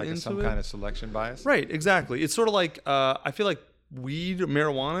people that are Like into some it. kind of selection bias. Right, exactly. It's sort of like, I feel like weed or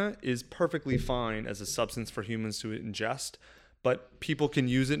marijuana is perfectly fine as a substance for humans to ingest, but people can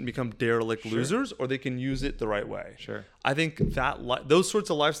use it and become derelict losers, or they can use it the right way. Sure. I think that those sorts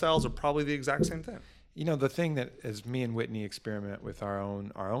of lifestyles are probably the exact same thing. The thing that as me and Whitney experiment with our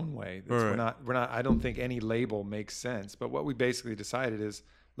own way, that's Right. we're not. I don't think any label makes sense. But what we basically decided is,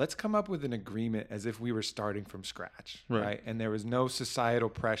 let's come up with an agreement as if we were starting from scratch, right? And there was no societal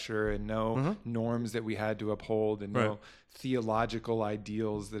pressure and no norms that we had to uphold, and no theological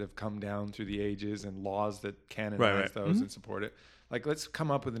ideals that have come down through the ages and laws that canonize those and support it. Like, let's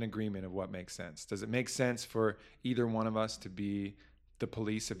come up with an agreement of what makes sense. Does it make sense for either one of us to be the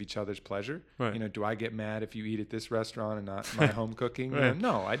police of each other's pleasure? Right. Do I get mad if you eat at this restaurant and not my home cooking?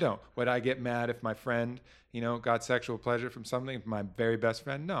 No, I don't. Would I get mad if my friend, got sexual pleasure from something? My very best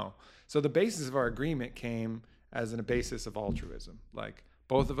friend? No. So the basis of our agreement came as a basis of altruism, like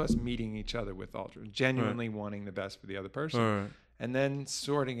both of us meeting each other with altruism, genuinely wanting the best for the other person, and then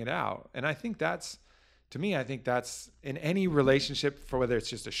sorting it out. And I think that's, to me, I think that's in any relationship, for whether it's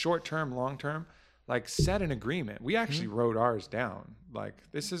just a short term, long term, like, set an agreement. We actually wrote ours down. Like,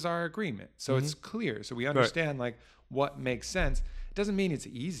 this is our agreement. So it's clear. So we understand like what makes sense. It doesn't mean it's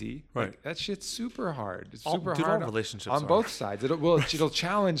easy. Right. Like, that shit's super hard. It's All super hard relationships on are. both sides. It'll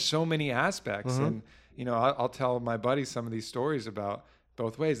challenge so many aspects. And I'll tell my buddies some of these stories about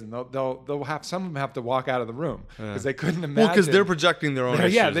both ways, and they'll have, some of them have to walk out of the room because they couldn't imagine. Well, because they're projecting their own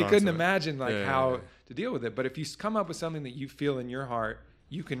issues. Yeah, they couldn't onto it. imagine how to deal with it. But if you come up with something that you feel in your heart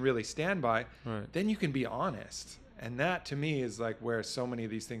you can really stand by, then you can be honest. And that, to me, is like where so many of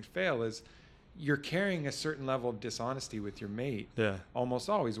these things fail, is you're carrying a certain level of dishonesty with your mate. Yeah. Almost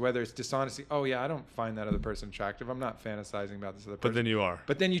always, whether it's dishonesty, oh yeah, I don't find that other person attractive, I'm not fantasizing about this other person. But then you are.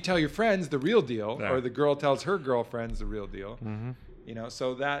 But then you tell your friends the real deal, or the girl tells her girlfriends the real deal.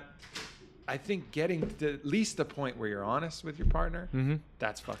 So that, I think, getting to at least the point where you're honest with your partner,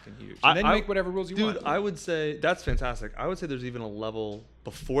 that's fucking huge. And then you make whatever rules you want. Dude, I would say that's fantastic. I would say there's even a level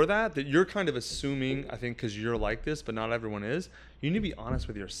before that you're kind of assuming, I think, because you're like this, but not everyone is. You need to be honest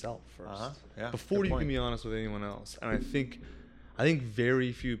with yourself first, before you can be honest with anyone else. And I think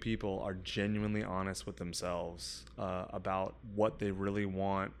very few people are genuinely honest with themselves about what they really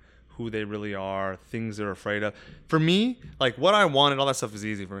want, who they really are, things they're afraid of. For me, like, what I wanted, all that stuff is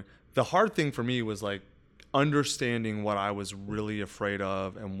easy for me. The hard thing for me was like understanding what I was really afraid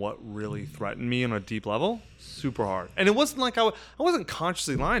of and what really threatened me on a deep level. Super hard. And it wasn't like I wasn't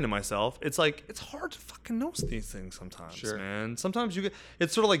consciously lying to myself. It's like, it's hard to fucking know these things sometimes, man. Sometimes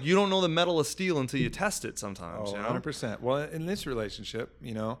it's sort of like you don't know the metal of steel until you test it sometimes. 100%. Well, in this relationship,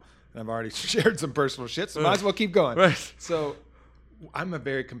 and I've already shared some personal shit, so might as well keep going. Right. So I'm a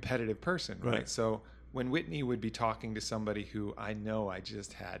very competitive person, right? So when Whitney would be talking to somebody who I know I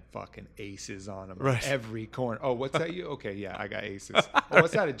just had fucking aces on them every corner. Oh, what's that you? Okay, yeah, I got aces. Oh,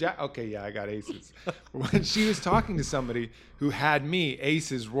 what's that, a jack? Okay, yeah, I got aces. When she was talking to somebody who had me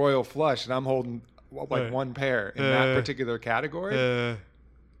aces, royal flush, and I'm holding like one pair in that particular category,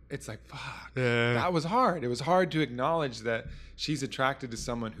 it's like, fuck. That was hard. It was hard to acknowledge that she's attracted to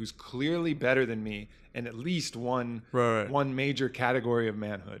someone who's clearly better than me in at least one major category of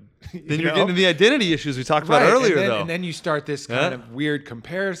manhood. Then you're getting the identity issues we talked about earlier, though. And then you start this kind of weird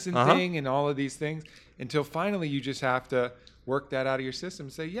comparison thing and all of these things, until finally you just have to work that out of your system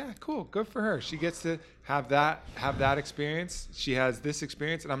and say, yeah, cool, good for her. She gets to have that experience. She has this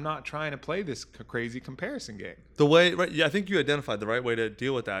experience, and I'm not trying to play this crazy comparison game. I think you identified the right way to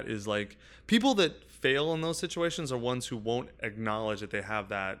deal with that is like people that fail in those situations are ones who won't acknowledge that they have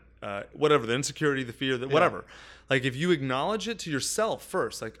that whatever, the insecurity, the fear, whatever. Like, if you acknowledge it to yourself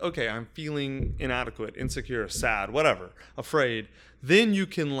first, like, okay, I'm feeling inadequate, insecure, sad, whatever, afraid, then you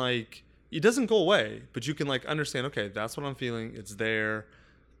can, like, it doesn't go away, but you can, like, understand, okay, that's what I'm feeling, it's there.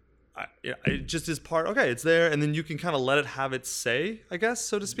 it just is part. Okay, it's there, and then you can kind of let it have its say, I guess,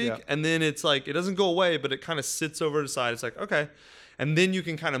 so to speak. Yeah. And then it's like it doesn't go away, but it kind of sits over the side. It's like okay, and then you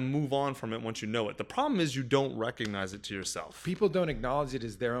can kind of move on from it once you know it. The problem is you don't recognize it to yourself. People don't acknowledge it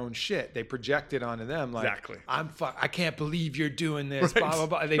as their own shit. They project it onto them. Like, Exactly. I can't believe you're doing this. Right. Blah blah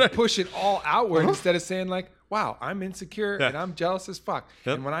blah. They push it all outward instead of saying like, wow, I'm insecure and I'm jealous as fuck.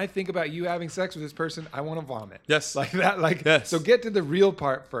 Yep. And when I think about you having sex with this person, I want to vomit. Yes. Like that. Like Yes. So get to the real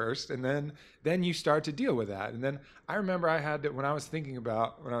part first, and then you start to deal with that. And then I remember I had to, when I was thinking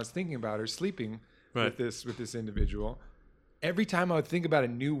about her sleeping Right. with this individual. Every time I would think about a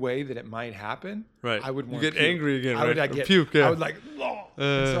new way that it might happen, Right. I would You want get to puke. angry again, I would right? like, Or puke, yeah. I would like,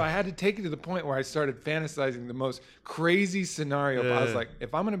 and so I had to take it to the point where I started fantasizing the most crazy scenario. I was like,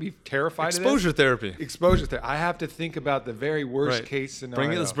 if I'm going to be terrified Exposure of therapy. this, exposure therapy, I have to think about the very worst Right. case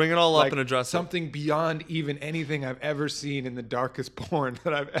scenario. Let's bring it all up Like, and address it. something beyond even anything I've ever seen in the darkest porn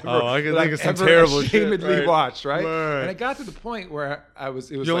that I've ever, Oh, I can think of some ever terrible shit, ashamedly right. watched, right? Right. And it got to the point where it was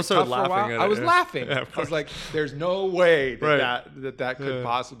You like almost tough started for a while. laughing at I it, was yeah. laughing. Yeah, of I was course. like, there's no way Right. that could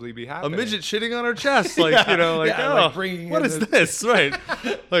possibly be A happening. midget shitting on her chest, like Yeah. you know, like Yeah, oh, like bringing what in is the- this? Right?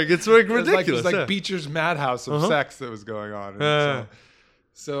 Like it's like It was ridiculous. like yeah. Beecher's madhouse of sex that was going on. And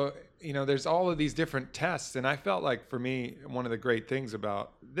so, you know, there's all of these different tests. And I felt like for me, one of the great things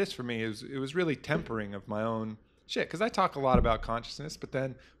about this for me is it was really tempering of my own shit. Because I talk a lot about consciousness, but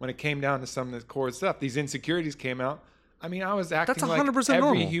then when it came down to some of the core stuff, these insecurities came out. I mean, I was acting That's like 100% every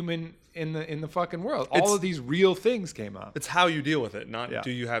normal. human in the fucking world. It's- All of these real things came up. It's how you deal with it, not Yeah.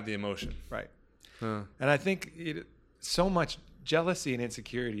 do you have the emotion. Right. And I think so much jealousy and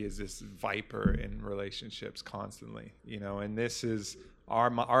insecurity is this viper in relationships constantly, you know, and this is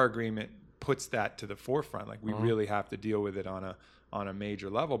our agreement puts that to the forefront. Like we really have to deal with it on a major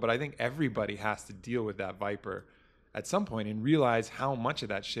level. But I think everybody has to deal with that viper at some point and realize how much of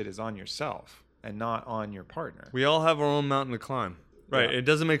that shit is on yourself and not on your partner. We all have our own mountain to climb, right? Yeah. It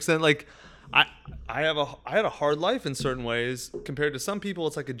doesn't make sense. Like I had a hard life in certain ways. Compared to some people,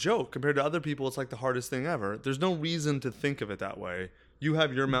 it's like a joke. Compared to other people, it's like the hardest thing ever. There's no reason to think of it that way. You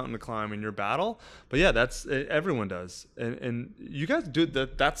have your mountain to climb in your battle, but yeah, that's everyone does, and you guys do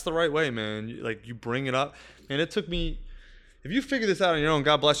that. That's the right way, man. You bring it up, and it took me. If you figure this out on your own,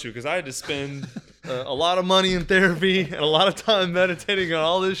 God bless you, because I had to spend a lot of money in therapy and a lot of time meditating on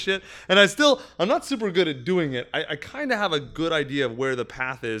all this shit. And I'm not super good at doing it. I kind of have a good idea of where the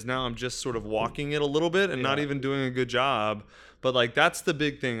path is. Now I'm just sort of walking it a little bit and not even doing a good job. But like, that's the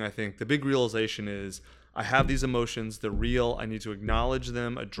big thing, I think. The big realization is I have these emotions. They're real. I need to acknowledge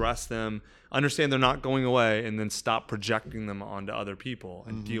them, address them, understand they're not going away, and then stop projecting them onto other people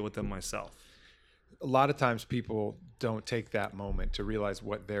and deal with them myself. A lot of times people don't take that moment to realize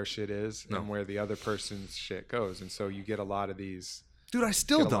what their shit is and where the other person's shit goes. And so you get a lot of these. Dude, I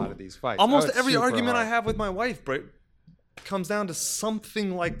still get a don't. lot of these fights. Almost it's every super argument I hard. have with my wife comes down to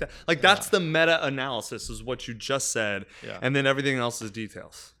something like that. Like that's the meta-analysis is what you just said. Yeah. And then everything else is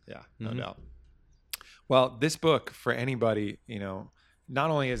details. Yeah, no doubt. Well, this book for anybody, you know, not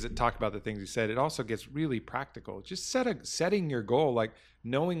only is it talk about the things you said, it also gets really practical. Just setting your goal, like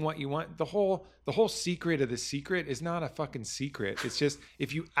knowing what you want. The whole secret of the secret is not a fucking secret. It's just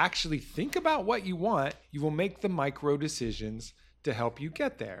if you actually think about what you want, you will make the micro decisions to help you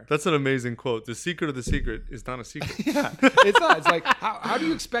get there. That's an amazing quote. The secret of the secret is not a secret. Yeah, it's not. It's like, how do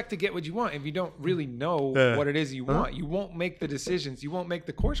you expect to get what you want if you don't really know what it is you want? You won't make the decisions. You won't make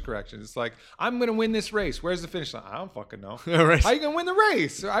the course corrections. It's like, I'm going to win this race. Where's the finish line? I don't fucking know. Right. How are you going to win the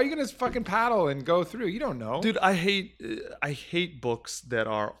race? How are you going to fucking paddle and go through? You don't know. Dude, I hate books that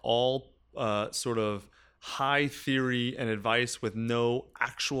are all sort of high theory and advice with no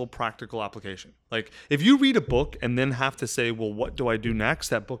actual practical application. Like if you read a book and then have to say, well, what do I do next?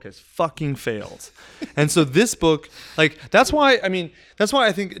 That book has fucking failed. And so this book, like, that's why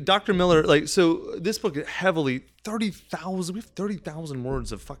I think Dr. Miller, like, so this book heavily 30,000, we have 30,000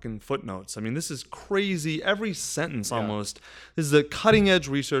 words of fucking footnotes. I mean, this is crazy. Every sentence almost. This is a cutting edge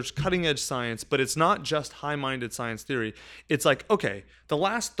research, cutting edge science, but it's not just high-minded science theory. It's like, okay, the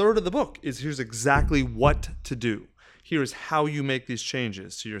last third of the book is here's exactly what to do. Here's how you make these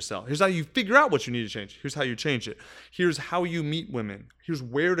changes to yourself. Here's how you figure out what you need to change. Here's how you change it. Here's how you meet women. Here's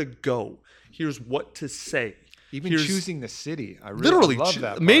where to go. Here's what to say. Even Here's choosing the city. I really literally love that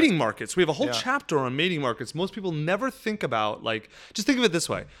part. mating markets. We have a whole Yeah. chapter on mating markets. Most people never think about, like, just think of it this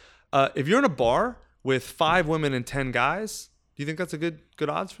way. If you're in a bar with 5 women and 10 guys, do you think that's a good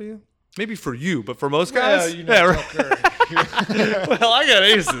odds for you? Maybe for you, but for most guys, you know, right. Well, I got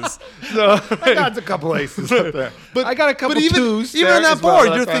aces. So I got a couple aces up there. But I got a couple twos. Even there on that as well board,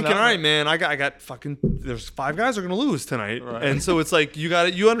 I you're found thinking, out. all right, man, I got fucking. There's 5 guys are gonna lose tonight, Right. and so it's like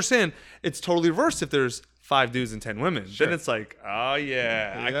you understand. It's totally reversed if there's 5 dudes and 10 women. Sure. Then it's like, oh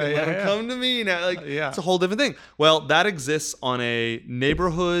yeah, I Yeah, can let yeah, them yeah. come to me now. Like, Yeah. it's a whole different thing. Well, that exists on a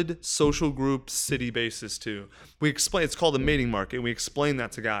neighborhood, social group, city basis too. We explain. It's called a mating market. We explain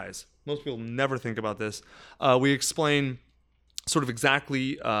that to guys. Most people never think about this. We explain sort of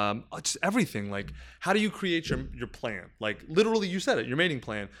exactly just everything. Like, how do you create your plan? Like, literally, you said it, your mating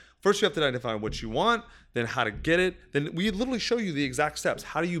plan. First, you have to identify what you want, then how to get it. Then we literally show you the exact steps.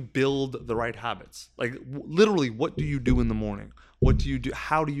 How do you build the right habits? Like, literally, what do you do in the morning? What do you do?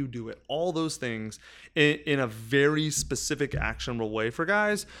 How do you do it? All those things in a very specific, actionable way for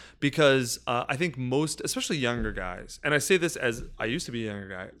guys, because I think most, especially younger guys, and I say this as I used to be a younger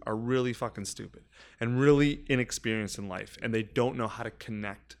guy, are really fucking stupid and really inexperienced in life, and they don't know how to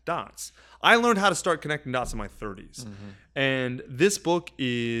connect dots. I learned how to start connecting dots in my 30s. And this book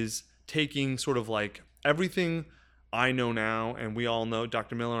is taking sort of like everything I know now, and we all know,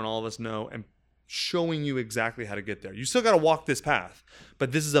 Dr. Miller and all of us know, and showing you exactly how to get there. You still got to walk this path,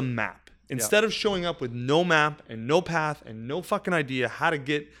 but this is a map. Instead of showing up with no map and no path and no fucking idea how to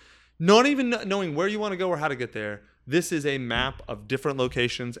get, not even knowing where you want to go or how to get there, this is a map of different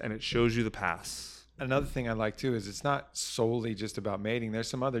locations, and it shows you the paths. Another thing I like too is it's not solely just about mating. There's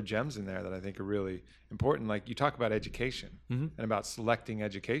some other gems in there that I think are really important. Like you talk about education and about selecting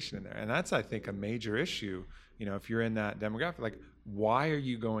education in there. And that's, I think, a major issue. You know, if you're in that demographic, like, why are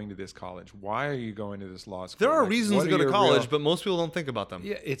you going to this college? Why are you going to this law school? There are Like, reasons what to are go to your college, real- but most people don't think about them.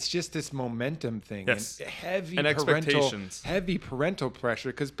 Yeah, it's just this momentum thing. Yes. And heavy And expectations. heavy parental pressure,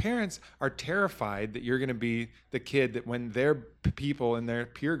 because parents are terrified that you're going to be the kid that when their people in their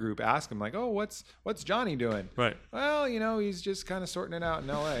peer group ask them, like, oh, what's Johnny doing? Right. Well, you know, he's just kind of sorting it out in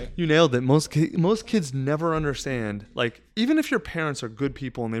LA. You nailed it. Most kids never understand. Like, even if your parents are good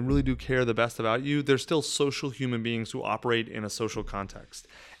people and they really do care the best about you, they're still social human beings who operate in a social context.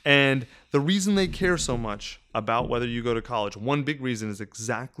 And the reason they care so much about whether you go to college, one big reason is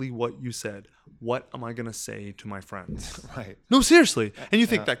exactly what you said. What am I going to say to my friends? Right. No, seriously. And you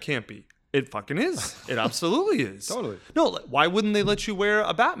think that can't be. It fucking is. It absolutely is. Totally. No, why wouldn't they let you wear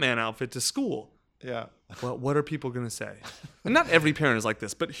a Batman outfit to school? Yeah. Well, what are people going to say? And not every parent is like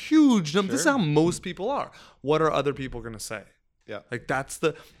this, but huge. This is how most people are. What are other people going to say? Yeah. Like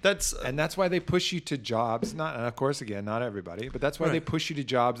And that's why they push you to jobs. And of course, again, not everybody, but that's why they push you to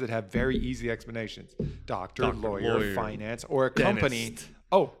jobs that have very easy explanations. Doctor, lawyer, finance, or a company. dentist,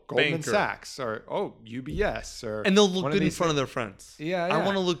 Oh, Goldman banker. Sachs, or UBS, or and they'll look one good in these front of things. their friends. Yeah, I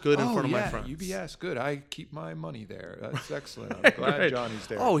want to look good in front of my friends. UBS, good. I keep my money there. That's excellent. I'm glad Right. Johnny's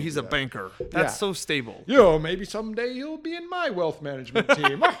there. Oh, he's a Yeah. banker. That's Yeah. so stable. Yo, maybe someday he'll be in my wealth management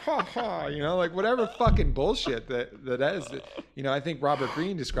team. You know, like whatever fucking bullshit that is. You know, I think Robert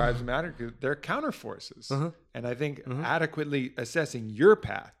Greene describes them adequately. They're counterforces. And I think adequately assessing your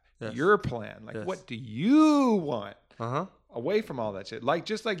path, your plan, like what do you want away from all that shit? Like,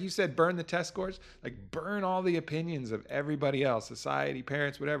 just like you said, burn the test scores, like burn all the opinions of everybody else, society,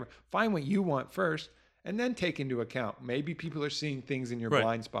 parents, whatever. Find what you want first. And then take into account, maybe people are seeing things in your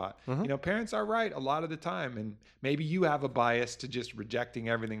blind spot. You know, parents are right a lot of the time. And maybe you have a bias to just rejecting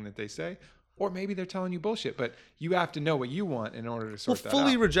everything that they say. Or maybe they're telling you bullshit. But you have to know what you want in order to sort that out.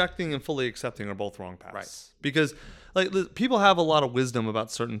 Fully rejecting and fully accepting are both wrong paths. Right. Because like people have a lot of wisdom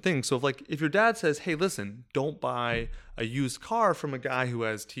about certain things. So if your dad says, hey, listen, don't buy a used car from a guy who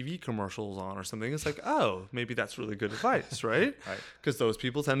has TV commercials on or something, it's like, oh, maybe that's really good advice, right? Because those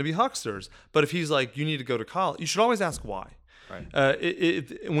people tend to be hucksters. But if he's like, you need to go to college, you should always ask why. Right.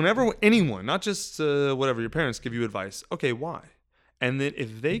 Whenever anyone, not just whatever your parents give you advice, okay, why? And then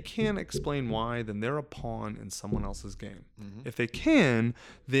if they can't explain why, then they're a pawn in someone else's game. If they can,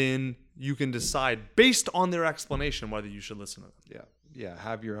 then you can decide based on their explanation whether you should listen to them. Yeah.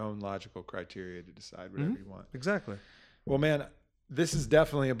 Have your own logical criteria to decide whatever you want. Exactly. Well, man, this is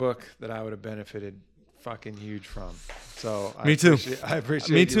definitely a book that I would have benefited fucking huge from. So Me too. I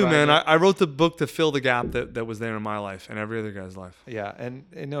appreciate Me you too, writing man. it. I wrote the book to fill the gap that was there in my life and every other guy's life. Yeah, and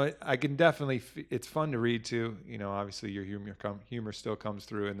you know, I can definitely. It's fun to read too. You know, obviously your humor still comes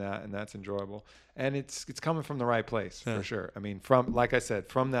through in that, and that's enjoyable. And it's coming from the right place for sure. I mean, from like I said,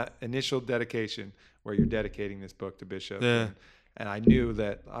 from that initial dedication where you're dedicating this book to Bishop. Yeah. And I knew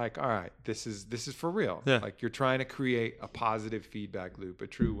that, like, all right, this is for real. Yeah. Like, you're trying to create a positive feedback loop, a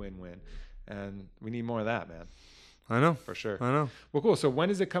true win-win, and we need more of that, man. I know. For sure. I know. Well, cool. So when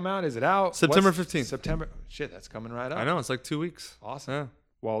does it come out? Is it out? September 15th. September. Shit, that's coming right up. I know. It's like 2 weeks. Awesome. Yeah.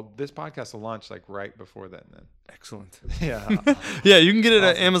 Well, this podcast will launch like right before then. Excellent. Yeah. Yeah, you can get it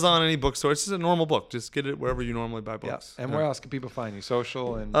at Amazon, any bookstore. It's just a normal book. Just get it wherever you normally buy books. And where else can people find you?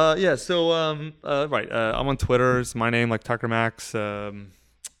 Social and I'm on Twitter. It's my name, like Tucker Max. I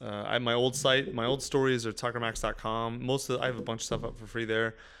have my old site. My old stories are tuckermax.com. I have a bunch of stuff up for free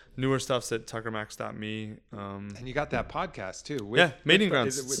there. Newer stuff's at tuckermax.me. And you got that podcast too. Mating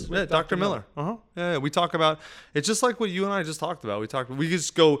Grounds. Dr. Miller. Yeah, we talk about, it's just like what you and I just talked about.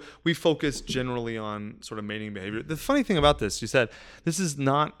 We focus generally on sort of mating behavior. The funny thing about this, you said, it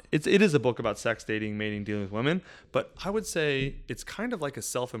is a book about sex, dating, mating, dealing with women, but I would say it's kind of like a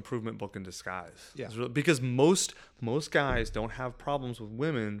self-improvement book in disguise. Yeah. Because most guys don't have problems with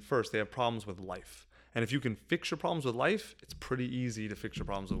women first. They have problems with life. And if you can fix your problems with life, it's pretty easy to fix your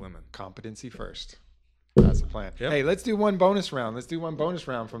problems with women. Competency first. That's the plan. Yep. Hey, let's do one bonus round. From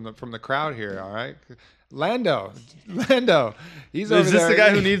the crowd here. All right, Lando, he's over there. Is this the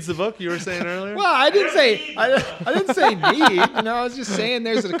guy who needs the book you were saying earlier? Well, I didn't say need. I was just saying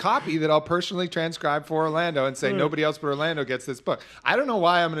there's a copy that I'll personally transcribe for Orlando and say nobody else but Orlando gets this book. I don't know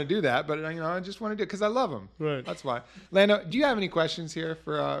why I'm going to do that, but I just want to do it because I love him. Right. That's why. Lando, do you have any questions here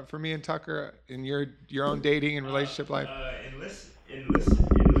for me and Tucker in your own dating and relationship life? In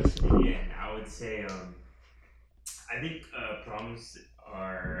listening in, I would say I think problems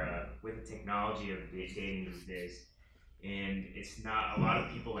are with the technology of dating these days, and it's not a lot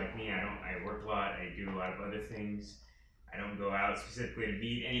of people like me. I work a lot. I do a lot of other things. I don't go out specifically to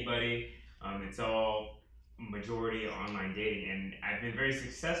meet anybody. It's all majority online dating, and I've been very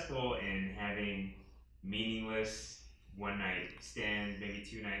successful in having meaningless one-night stands, maybe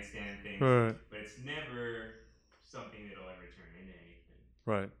two-night stand things, Right. but it's never something that'll ever turn into anything.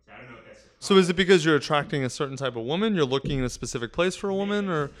 Right. So I don't know if that's So is it because you're attracting a certain type of woman? You're looking in a specific place for a woman,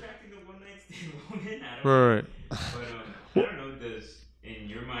 or? attracting a one-night stand woman? I don't know. Right. But I don't know. Does in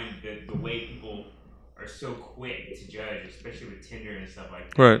your mind the way people are so quick to judge, especially with Tinder and stuff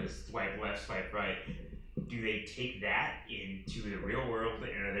like that, Right. this swipe left, swipe right, do they take that into the real world,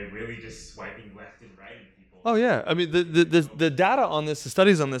 and are they really just swiping left and right in people? Oh yeah. I mean, the data on this, the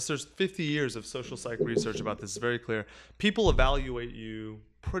studies on this. There's 50 years of social psych research about this. It's very clear. People evaluate you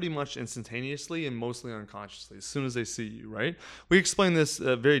pretty much instantaneously and mostly unconsciously as soon as they see you, right? We explain this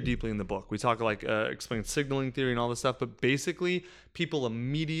very deeply in the book. We talk explain signaling theory and all this stuff, but basically people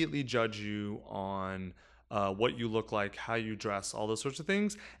immediately judge you on what you look like, how you dress, all those sorts of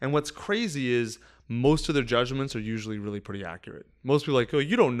things. And what's crazy is most of their judgments are usually really pretty accurate. Most people are like, oh,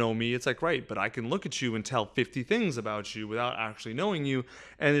 you don't know me. It's like, right, but I can look at you and tell 50 things about you without actually knowing you.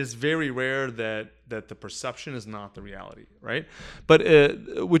 And it's very rare that the perception is not the reality, right? But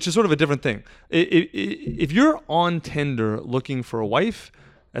which is sort of a different thing. If you're on Tinder looking for a wife,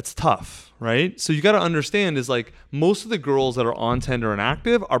 that's tough, right? So you got to understand is like most of the girls that are on Tinder and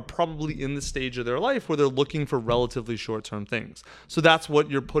active are probably in the stage of their life where they're looking for relatively short-term things. So that's what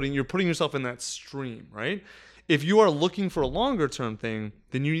you're putting yourself in that stream, right? If you are looking for a longer-term thing,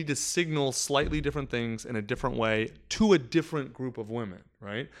 then you need to signal slightly different things in a different way to a different group of women,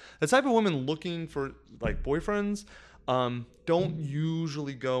 right? The type of women looking for like boyfriends don't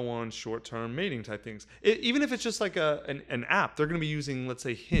usually go on short-term mating type things. Even if it's just like an app, they're going to be using, let's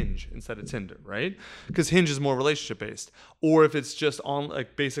say, Hinge instead of Tinder, right? Because Hinge is more relationship-based. Or if it's just on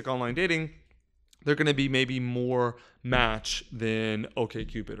like basic online dating, they're going to be maybe more Match than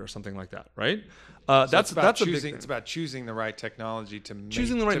OkCupid or something like that, right? That's a big thing. It's about choosing the right technology to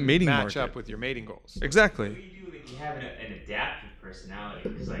mating match market. up with your mating goals. Exactly. What do you do if you have an adaptive personality?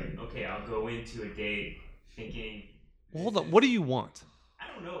 Because like, okay, I'll go into a date thinking. Well, hold on. What do you want?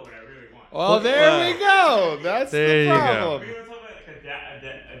 I don't know what I really want. Well, there we go. That's there the you go. problem. We're gonna talk about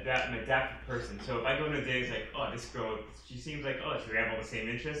like an adaptive person. So if I go on a date, it's like, oh, this girl, she seems like, oh, we have all the same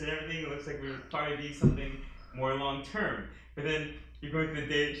interests and everything. It looks like we would probably be something more long term. But then you're going through the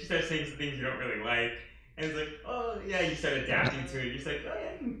date, she starts saying some things you don't really like, and it's like, oh yeah, you start adapting to it. You're just like, oh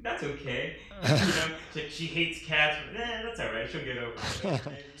yeah, that's okay. You know, she hates cats, but that's all right. She'll get over it.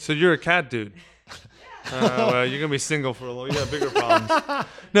 Maybe. So you're a cat dude. Well, you're gonna be single for a little. You got bigger problems.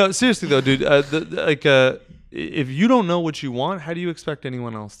 No, seriously though, dude. If you don't know what you want, how do you expect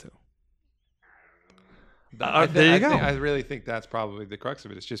anyone else to? There you go. I really think that's probably the crux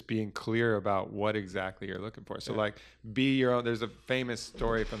of it. It's just being clear about what exactly you're looking for. So, like, be your own. There's a famous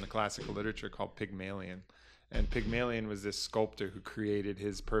story from the classical literature called Pygmalion. And Pygmalion was this sculptor who created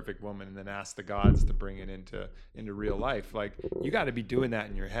his perfect woman and then asked the gods to bring it into real life. Like, you got to be doing that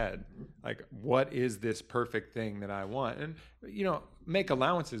in your head. Like, what is this perfect thing that I want? And, make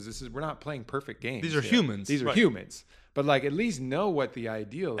allowances. We're not playing perfect games. These are here. humans. These are Right. humans. But like at least know what the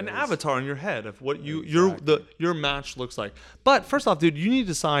ideal An is. avatar in your head of what Exactly. your match looks like. But first off, dude, you need to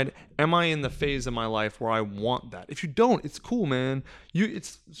decide: am I in the phase of my life where I want that? If you don't, it's cool, man.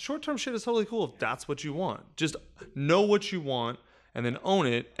 It's short-term shit is totally cool if that's what you want. Just know what you want and then own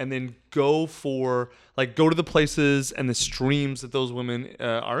it, and then go to the places and the streams that those women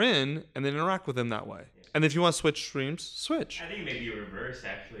are in, and then interact with them that way. And if you want to switch streams, switch. I think maybe reverse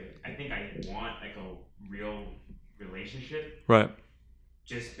actually. I think I want like a real relationship Right.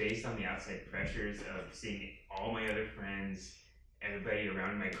 just based on the outside pressures of seeing all my other friends, everybody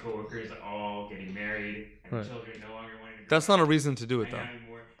around my coworkers all getting married, and Right. children no longer wanting to grow That's not a up. reason to do it, I though. not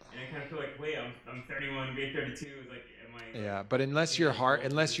anymore. And I kind of feel like, wait, I'm 31, being 32 is like, am I? Yeah, but unless your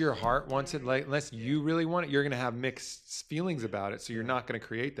heart wants it, like unless you really want it, you're gonna have mixed feelings about it. So you're not gonna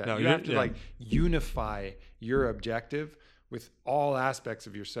create that. No, you you're- have to yeah. like unify your objective with all aspects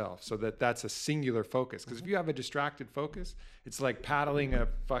of yourself, so that's a singular focus. Because if you have a distracted focus, it's like paddling a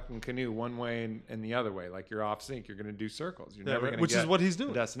fucking canoe one way and the other way. Like you're off sync. You're gonna do circles. You're never right. gonna Which is get what he's the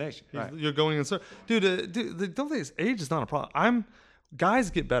doing. destination. Right. You're going in circles. Dude, don't think this age is not a problem. Guys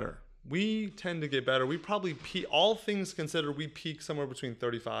get better. We tend to get better. We probably peak, all things considered, we peak somewhere between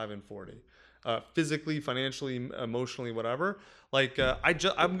 35 and 40. Physically, financially, emotionally, whatever. Like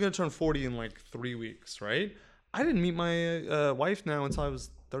I'm gonna turn 40 in like 3 weeks, right? I didn't meet my wife now until I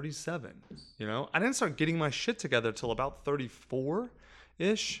was 37. You know, I didn't start getting my shit together till about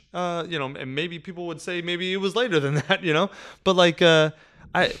 34-ish. And maybe people would say maybe it was later than that. You know, but like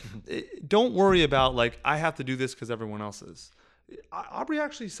don't worry about like I have to do this because everyone else is. Aubrey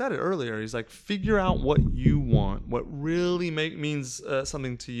actually said it earlier. He's like, figure out what you want, what really means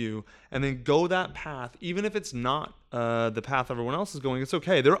something to you, and then go that path, even if it's not the path everyone else is going. It's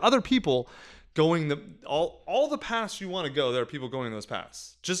okay. There are other people going all the paths you want to go. There are people going those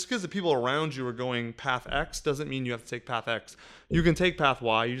paths. Just because the people around you are going path X doesn't mean you have to take path X. You can take path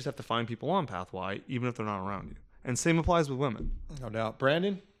Y. You just have to find people on path Y, even if they're not around you. And same applies with women. No doubt.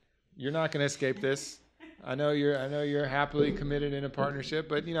 Brandon, you're not going to escape this. I know you're happily committed in a partnership,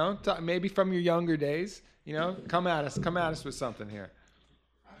 but maybe from your younger days, come at us with something here.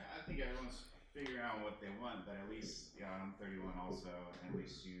 I think everyone's figuring out what they want, but at least, I'm 31 also, and at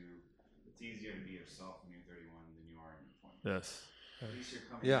least it's easier to be yourself when you're 31 than you are in your 20s. Yes. At least you're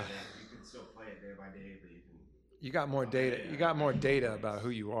coming Yeah. at it. You can still play it day by day, but you can. You got more data. You got more data about who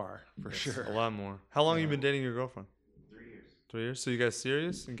you are, for sure. A lot more. How long have you been dating your girlfriend? 3 years. 3 years? So you guys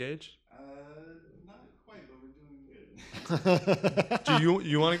serious? Engaged? Not quite, but we're doing good. Do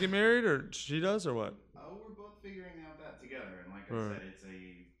you want to get married, or she does, or what? We're both figuring out that together, and like I Right. said, it's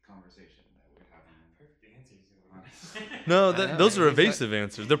a conversation that we're having. Perfect answers. No, know, those are he's like- evasive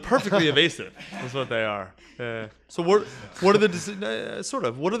answers. They're perfectly evasive. That's what they are. Yeah. So what are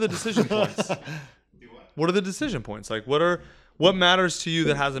the what are the decision points? Do what? What are the decision points? Like what matters to you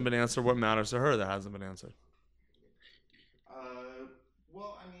that hasn't been answered? What matters to her that hasn't been answered?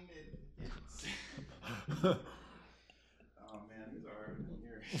 Well, I mean, it's. Oh man, these are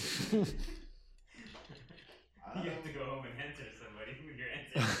here. You have to go home and answer somebody with your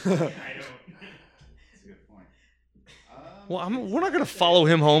answer. I don't. That's a good point. Well, we're not gonna follow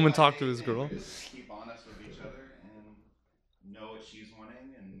him home and talk to his girl. Just keep honest with each other and know what she's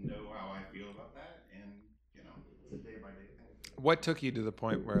wanting and know how I feel about that, and it's a day by day thing. What took you to the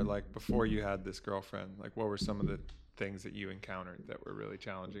point where, like, before you had this girlfriend, like, what were some of the things that you encountered that were really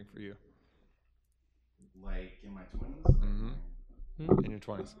challenging for you Like in my 20s. Mm-hmm. in your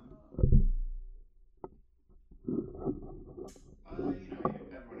 20s?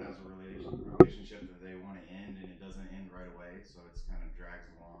 Everyone has a relationship that they want to end, and it doesn't end right away, so it's kind of drags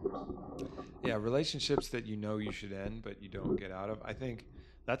along or something. Yeah, relationships that you should end, but you don't get out of. I think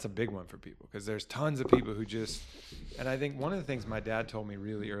that's a big one for people, because there's tons of people who just, and I think one of the things my dad told me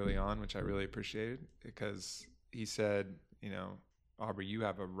really early on, which I really appreciated, because he said, Aubrey, you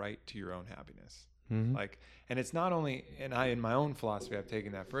have a right to your own happiness. Mm-hmm. Like, and it's not only, and I, in my own philosophy, I've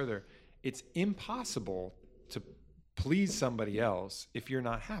taken that further. It's impossible to please somebody else if you're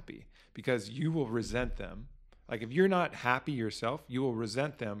not happy, because you will resent them. Like, if you're not happy yourself, you will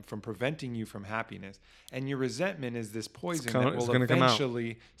resent them from preventing you from happiness. And your resentment is this poison that will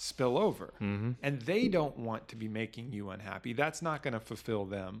eventually spill over. Mm-hmm. And they don't want to be making you unhappy. That's not going to fulfill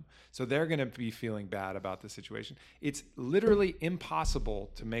them. So they're going to be feeling bad about the situation. It's literally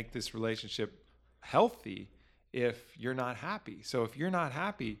impossible to make this relationship healthy if you're not happy. So if you're not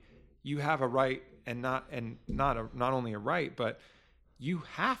happy, you have a right, and not only a right, but you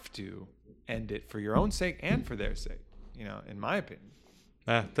have to end it for your own sake and for their sake, in my opinion.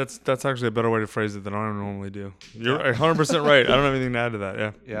 That's actually a better way to phrase it than I normally do. You're 100% right. I don't have anything to add to that.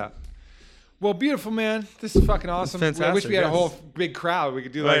 Yeah. Yeah. Well, beautiful, man. This is fucking awesome. Fantastic, I wish we had a yes. whole big crowd. We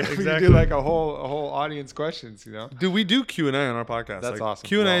could do Right, like exactly. a whole audience questions. You know. Dude, we do Q&A on our podcast. That's awesome.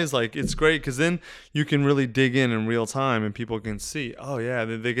 Q&A Wow. is like, it's great because then you can really dig in real time and people can see, oh yeah,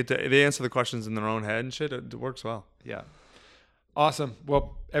 they answer the questions in their own head and shit. It works well. Yeah. Awesome.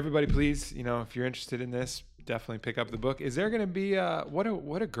 Well, everybody, please, if you're interested in this, definitely pick up the book. Is there going to be what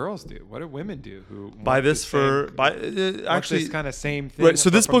do girls do? What do women do who Buy want this the for same- buy want actually this kind of same thing? right. So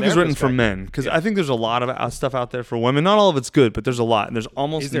this from book is their written for perspective? men because Yeah. I think there's a lot of stuff out there for women. Not all of it's good, but there's a lot, and there's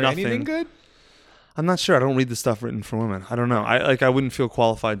almost Is there nothing. anything good? I'm not sure. I don't read the stuff written for women. I don't know. I wouldn't feel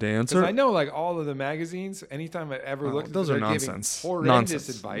qualified to answer. Because I know, like, all of the magazines, anytime I ever Oh, look at those them, are they're nonsense. giving horrendous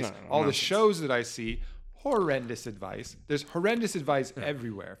Nonsense. advice. No, no, all the nonsense. shows that I see, horrendous advice. There's horrendous advice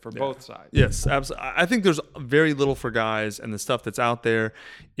everywhere for both sides. Yes, absolutely. I think there's very little for guys, and the stuff that's out there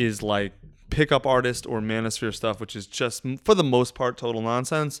is like pickup artist or manosphere stuff, which is just, for the most part, total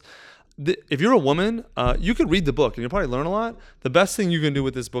nonsense. If you're a woman, you could read the book and you'll probably learn a lot. The best thing you can do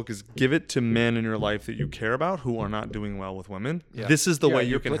with this book is give it to men in your life that you care about who are not doing well with women. Yeah. This is the way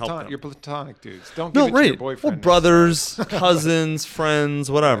you your can help them. Your platonic dudes. Don't give No, it to your right. boyfriend. Well, brothers, cousins, friends,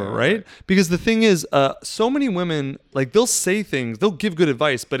 whatever, Yeah, right? right. Because the thing is, so many women, like, they'll say things, they'll give good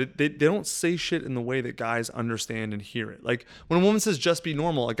advice, but they don't say shit in the way that guys understand and hear it. Like, when a woman says just be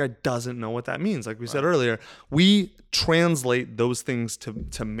normal, a guy doesn't know what that means. Like we said earlier, we translate those things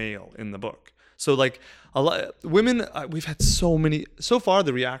to male in the book. So, like, a lot women, we've had so far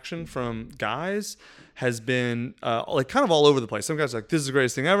the reaction from guys has been like kind of all over the place. Some guys are like, this is the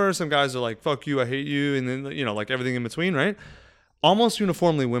greatest thing ever. Some guys are like, fuck you, I hate you. And then, like everything in between, right? Almost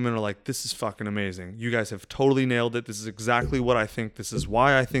uniformly, women are like, this is fucking amazing. You guys have totally nailed it. This is exactly what I think. This is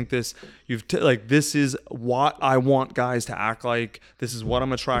why I think this. This is what I want guys to act like. This is what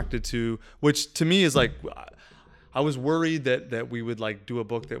I'm attracted to, which to me is like, I was worried that we would like do a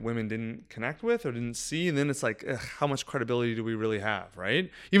book that women didn't connect with or didn't see. And then it's like, how much credibility do we really have, right?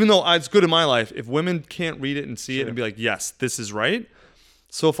 Even though it's good in my life, if women can't read it and see it and be like, yes, this is right.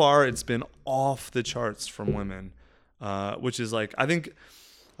 So far, it's been off the charts from women, which is like, I think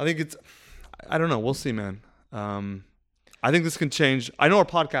it's, I don't know. We'll see, man. I think this can change. I know our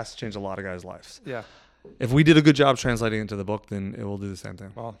podcast has changed a lot of guys' lives. Yeah. If we did a good job translating into the book, then it will do the same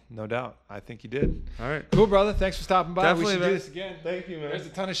thing. Well, no doubt. I think you did. All right. Cool, brother. Thanks for stopping by. Definitely, we should man. do this again. Thank you, man. There's a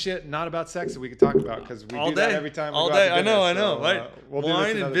ton of shit not about sex that we could talk about because we All do that day. every time we All go out day. to I know. dinner, so, Right. we'll do this Wine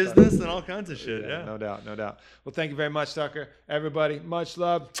and another business time. and all kinds of shit. Yeah. No doubt. Well, thank you very much, Tucker. Everybody, much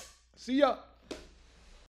love. See ya.